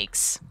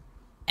mistakes,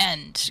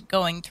 and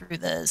going through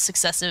the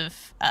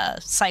successive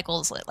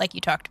cycles, like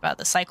you talked about,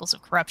 the cycles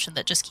of corruption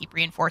that just keep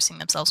reinforcing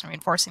themselves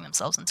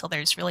until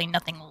there's really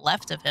nothing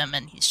left of him,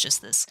 and he's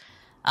just this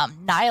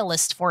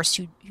nihilist force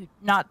who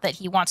not that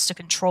he wants to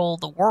control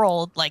the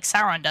world like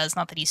Sauron does,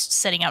 not that he's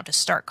setting out to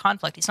start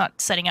conflict, he's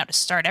not setting out to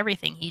start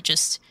everything, he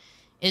just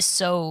is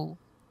so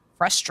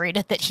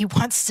frustrated that he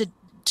wants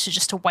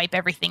to wipe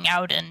everything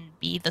out and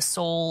be the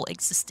sole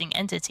existing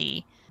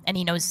entity, and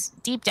he knows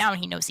deep down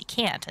he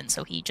can't, and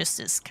so he just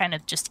is kind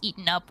of just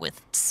eaten up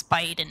with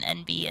spite and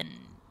envy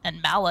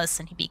and malice,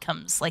 and he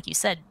becomes, like you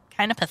said,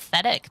 kind of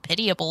pathetic,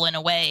 pitiable in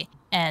a way.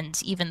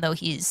 And even though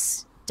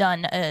he's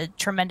done a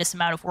tremendous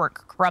amount of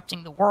work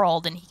corrupting the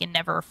world, and he can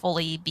never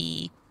fully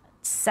be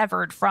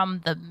severed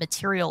from the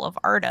material of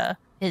Arda,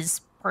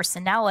 his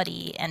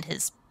personality and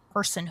his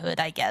personhood,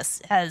 I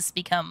guess, has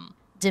become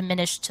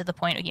diminished to the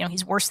point of,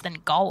 he's worse than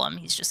Gollum.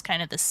 He's just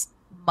kind of this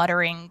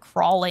muttering,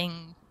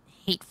 crawling,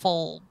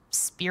 hateful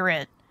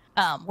spirit.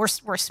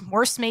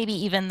 Worse maybe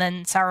even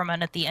than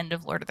Saruman at the end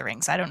of Lord of the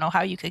Rings. I don't know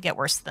how you could get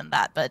worse than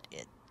that, but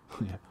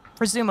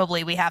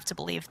presumably we have to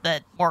believe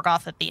that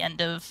Morgoth at the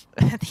end of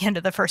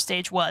the first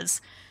age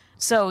was.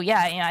 So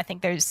yeah, I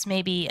think there's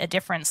maybe a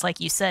difference, like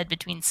you said,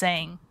 between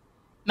saying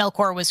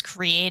Melkor was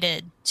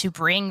created to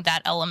bring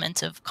that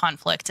element of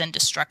conflict and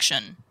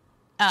destruction.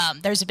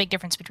 There's a big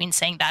difference between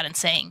saying that and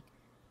saying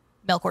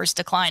Melkor's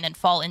decline and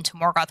fall into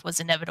Morgoth was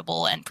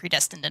inevitable and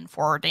predestined and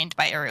foreordained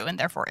by Eru, and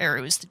therefore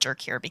Eru is the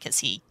jerk here because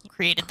he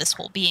created this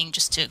whole being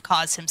just to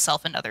cause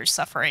himself and others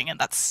suffering. And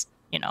that's,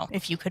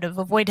 if you could have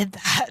avoided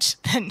that,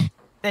 then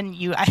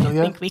I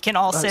think we can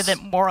all say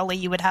that morally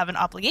you would have an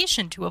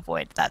obligation to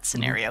avoid that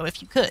scenario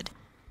if you could.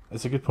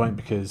 It's a good point,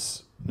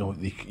 because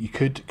you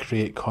could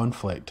create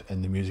conflict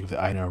in the music of the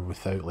Ainur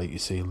without, like you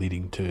say,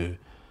 leading to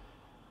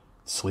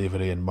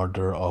slavery and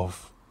murder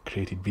of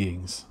created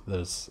beings.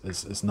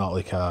 It's not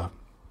like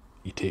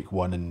you take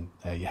one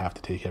and you have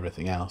to take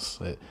everything else.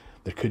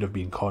 There could have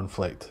been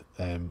conflict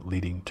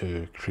leading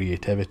to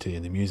creativity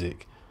in the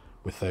music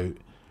without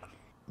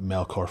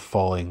Melkor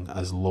falling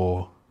as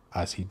low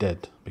as he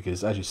did,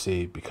 because, as you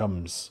say, it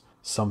becomes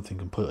something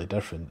completely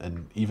different.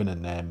 And even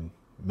in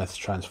Myths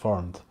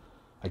Transformed,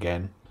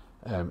 again,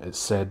 it's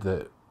said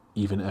that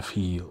even if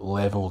he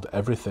leveled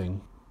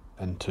everything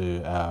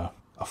into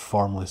a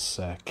formless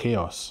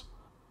chaos,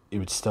 he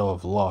would still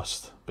have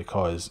lost,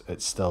 because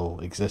it still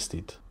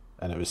existed,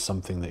 and it was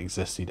something that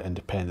existed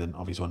independent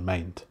of his own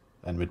mind,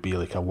 and would be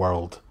like a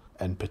world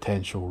in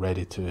potential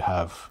ready to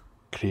have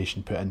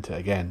creation put into it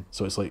again.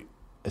 So it's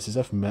as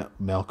if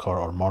Melkor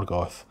or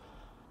Morgoth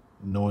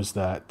knows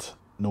that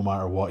no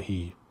matter what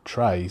he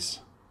tries,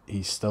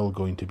 he's still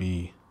going to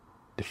be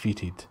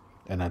defeated.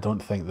 And I don't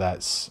think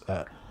that's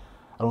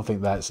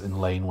in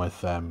line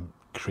with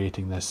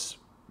creating this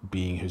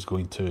being who's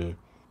going to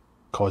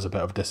cause a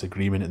bit of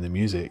disagreement in the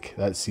music.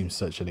 That seems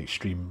such an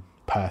extreme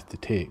path to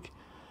take.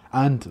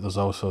 And there's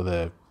also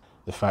the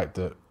fact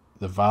that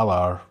the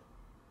Valar,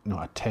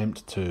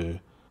 attempt to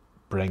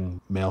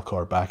bring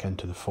Melkor back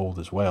into the fold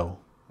as well.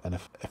 And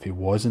if he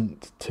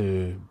wasn't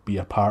to be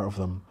a part of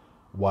them,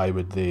 why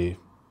would they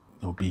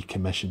be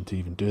commissioned to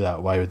even do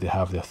that? Why would they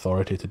have the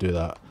authority to do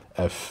that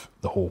if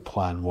the whole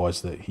plan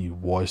was that he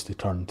was to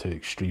turn to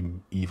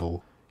extreme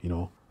evil?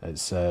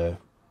 It's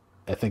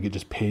I think it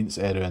just paints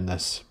Eru in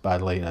this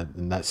bad light,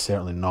 and that's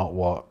certainly not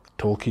what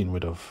Tolkien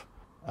would have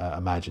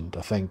imagined.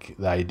 I think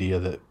the idea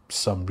that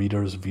some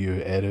readers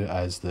view Eru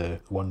as the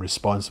one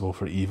responsible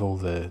for evil,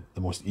 the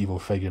most evil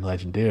figure in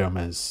Legendarium,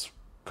 is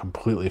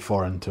completely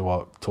foreign to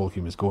what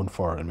Tolkien was going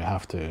for, and we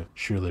have to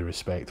surely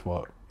respect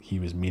what he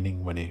was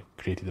meaning when he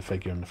created the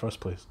figure in the first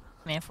place.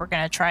 I mean, if we're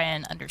going to try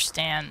and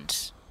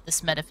understand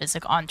this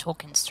metaphysic on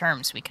Tolkien's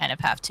terms, we kind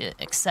of have to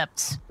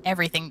accept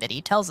everything that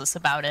he tells us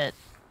about it,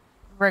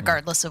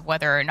 regardless of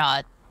whether or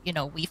not,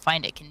 we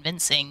find it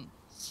convincing.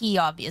 He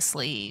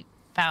obviously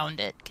found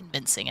it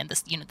convincing, and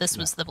this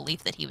was the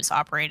belief that he was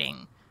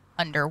operating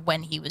under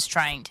when he was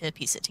trying to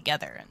piece it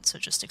together. And so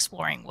just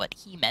exploring what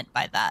he meant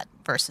by that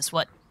versus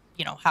what,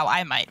 how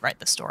I might write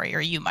the story,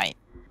 or you might.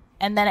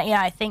 And then,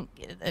 I think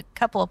a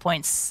couple of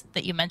points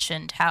that you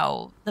mentioned,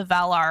 how the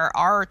Valar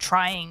are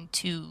trying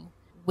to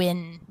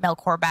win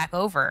Melkor back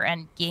over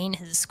and gain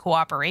his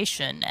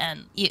cooperation.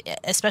 And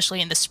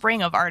especially in the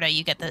spring of Arda,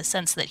 you get the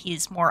sense that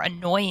he's more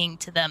annoying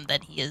to them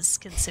than he is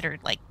considered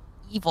like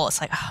evil. It's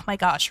like, oh my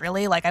gosh,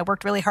 really? Like, I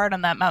worked really hard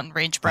on that mountain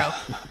range, bro.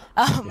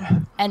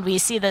 And we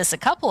see this a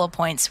couple of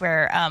points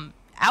where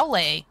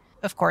Aule,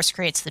 of course,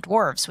 creates the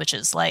dwarves, which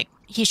is like,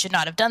 he should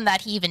not have done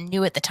that. He even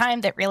knew at the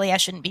time that really I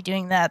shouldn't be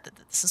doing that.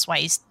 This is why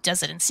he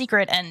does it in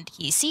secret. And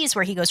he sees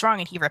where he goes wrong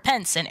and he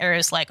repents. And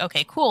Eru's like,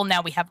 okay, cool,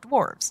 now we have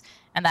dwarves.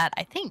 And that,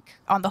 I think,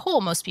 on the whole,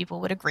 most people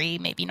would agree,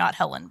 maybe not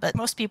Helen, but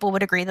most people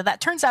would agree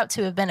that turns out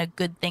to have been a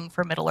good thing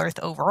for Middle-earth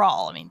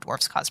overall. I mean,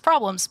 dwarves cause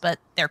problems, but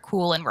they're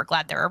cool and we're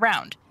glad they're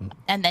around.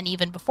 And then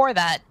even before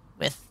that,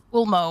 with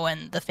Ulmo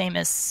and the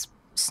famous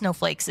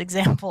snowflakes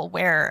example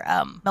where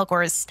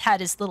Melkor has had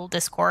his little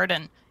discord,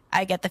 and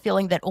I get the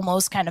feeling that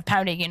Ulmo's kind of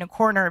pounding in a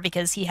corner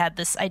because he had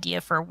this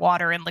idea for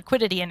water and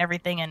liquidity and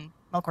everything, and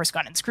Melkor's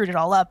gone and screwed it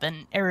all up,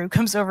 and Eru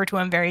comes over to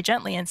him very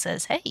gently and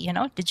says, hey,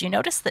 did you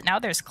notice that now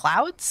there's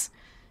clouds?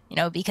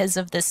 Because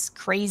of this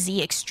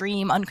crazy,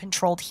 extreme,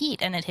 uncontrolled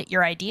heat, and it hit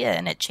your idea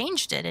and it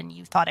changed it and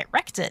you thought it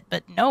wrecked it,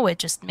 but no, it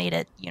just made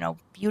it,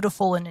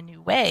 beautiful in a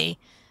new way.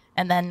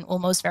 And then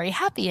Ulmo's very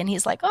happy, and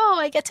he's like, oh,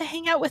 I get to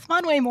hang out with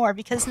Manwe more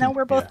because now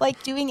we're both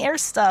like doing air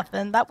stuff,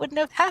 and that wouldn't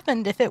have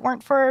happened if it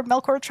weren't for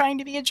Melkor trying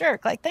to be a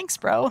jerk. Like, thanks,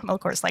 bro.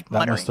 Melkor's like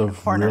muttering. That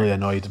must have really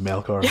annoyed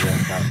Melkor.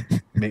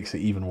 That makes it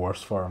even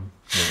worse for him.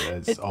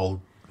 It's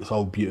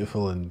all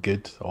beautiful and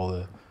good, all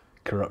the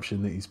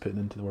corruption that he's putting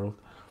into the world.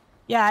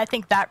 Yeah, I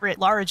think that writ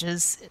large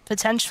is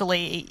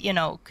potentially,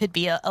 could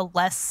be a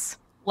less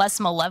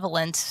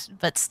malevolent,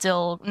 but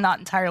still not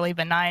entirely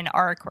benign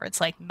arc where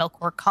it's like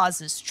Melkor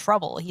causes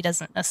trouble. He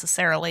doesn't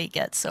necessarily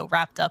get so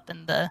wrapped up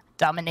in the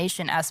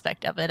domination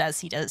aspect of it as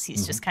he does.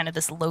 He's just kind of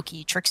this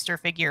low-key trickster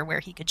figure where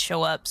he could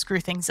show up,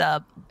 screw things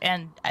up,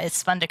 and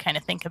it's fun to kind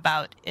of think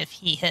about if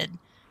he had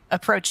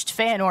approached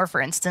Feanor,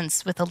 for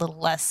instance, with a little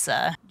less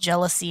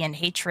jealousy and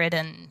hatred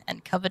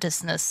and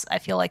covetousness. I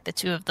feel like the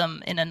two of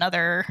them in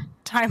another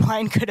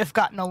timeline could have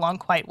gotten along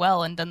quite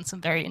well and done some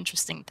very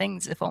interesting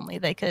things if only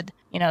they could,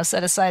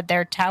 set aside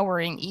their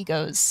towering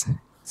egos.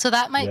 So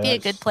that might be a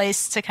good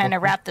place to kind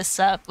of wrap this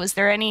up. Was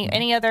there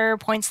any other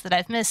points that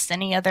I've missed?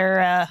 Any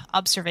other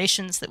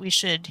observations that we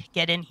should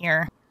get in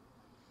here?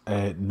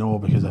 No,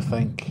 because I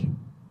think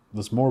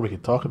there's more we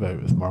could talk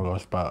about with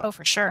Morgoth, but oh,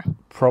 for sure.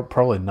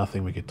 Probably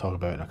nothing we could talk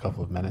about in a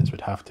couple of minutes.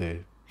 We'd have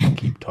to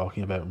keep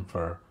talking about him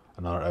for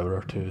another hour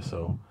or two,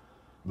 so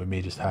we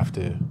may just have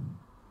to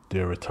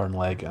do a return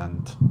leg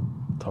and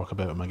talk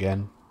about him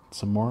again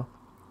some more.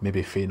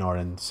 Maybe Feanor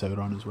and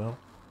Sauron as well.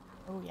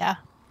 Oh yeah,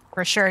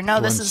 for sure. No,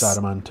 this is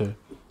Saruman too.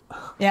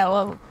 Yeah,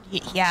 well,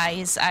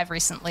 I've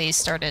recently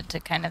started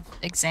to kind of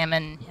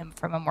examine him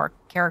from a more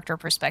character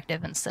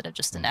perspective instead of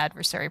just an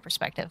adversary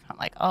perspective. I'm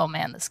like, oh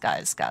man, this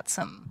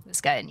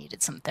guy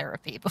needed some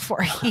therapy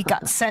before he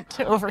got sent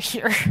over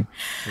here.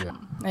 Yeah.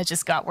 It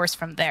just got worse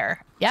from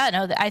there. Yeah,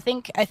 no, I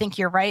think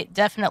you're right.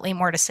 Definitely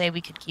more to say.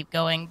 We could keep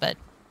going, but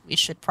we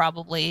should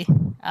probably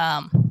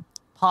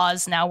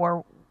pause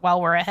now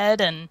while we're ahead,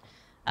 and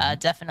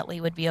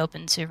definitely would be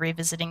open to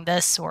revisiting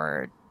this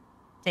or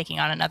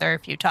taking on another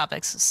few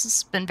topics. This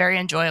has been very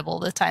enjoyable.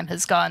 The time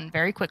has gone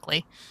very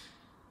quickly.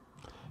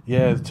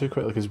 Yeah, too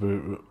quickly, because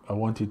I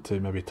wanted to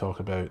maybe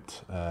talk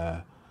about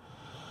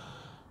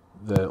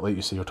like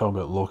you said, you're talking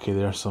about Loki.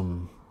 There are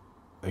some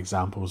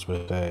examples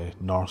with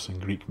Norse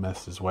and Greek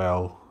myths as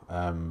well.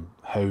 How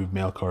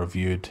Melkor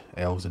viewed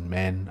elves and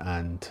men,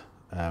 and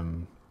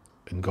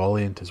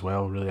Ungoliant as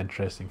well. Really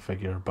interesting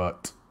figure,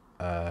 but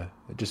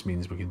it just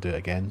means we can do it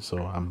again. So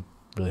I'm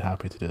really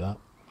happy to do that.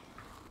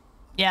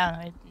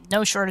 Yeah,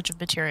 no shortage of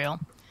material.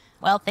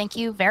 Well, thank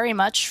you very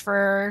much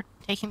for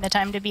taking the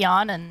time to be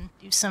on and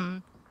do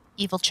some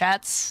evil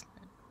chats.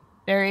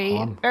 Very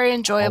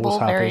enjoyable.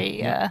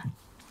 Very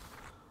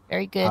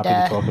very good.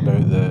 Happy to talk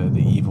about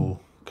the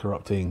evil,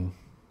 corrupting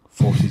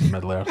forces in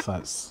Middle Earth.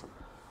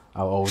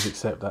 I'll always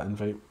accept that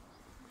invite.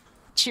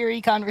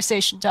 cheery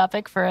conversation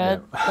topic for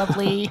a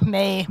lovely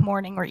May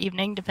morning or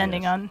evening,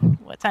 depending on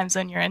what time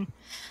zone you're in.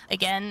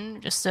 Again,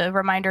 just a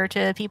reminder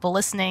to people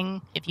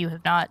listening, if you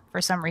have not,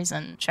 for some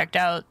reason, checked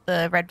out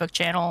the Red Book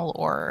channel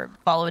or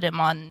followed him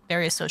on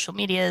various social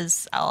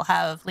medias, I'll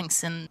have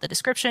links in the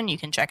description. You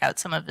can check out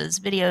some of his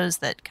videos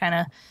that kind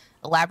of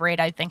elaborate,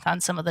 I think, on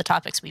some of the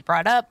topics we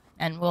brought up,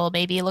 and we'll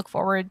maybe look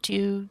forward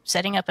to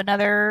setting up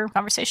another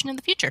conversation in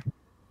the future.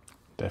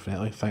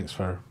 Definitely. Thanks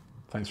for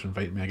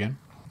inviting me again.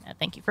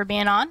 Thank you for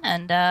being on,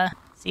 and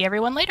see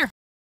everyone later.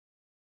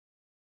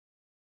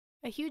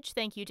 A huge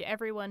thank you to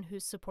everyone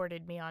who's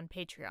supported me on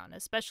Patreon,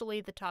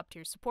 especially the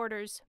top-tier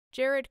supporters: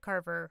 Jared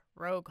Carver,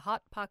 Rogue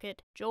Hot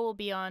Pocket, Joel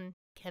Bion,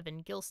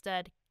 Kevin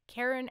Gilstead,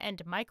 Karen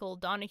and Michael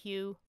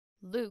Donahue,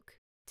 Luke,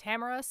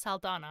 Tamara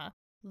Saldana,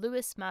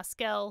 Louis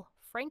Maskell,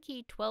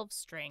 Frankie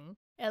 12-String,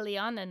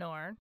 Eliana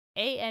Nor,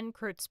 A.N.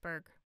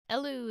 Kurtzberg,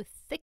 Elu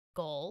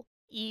Thickgoal,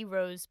 E.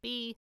 Rose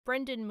B.,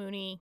 Brendan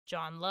Mooney,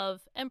 John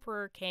Love,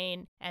 Emperor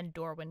Kane, and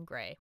Dorwin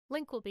Gray.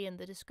 Link will be in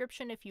the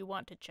description if you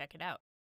want to check it out.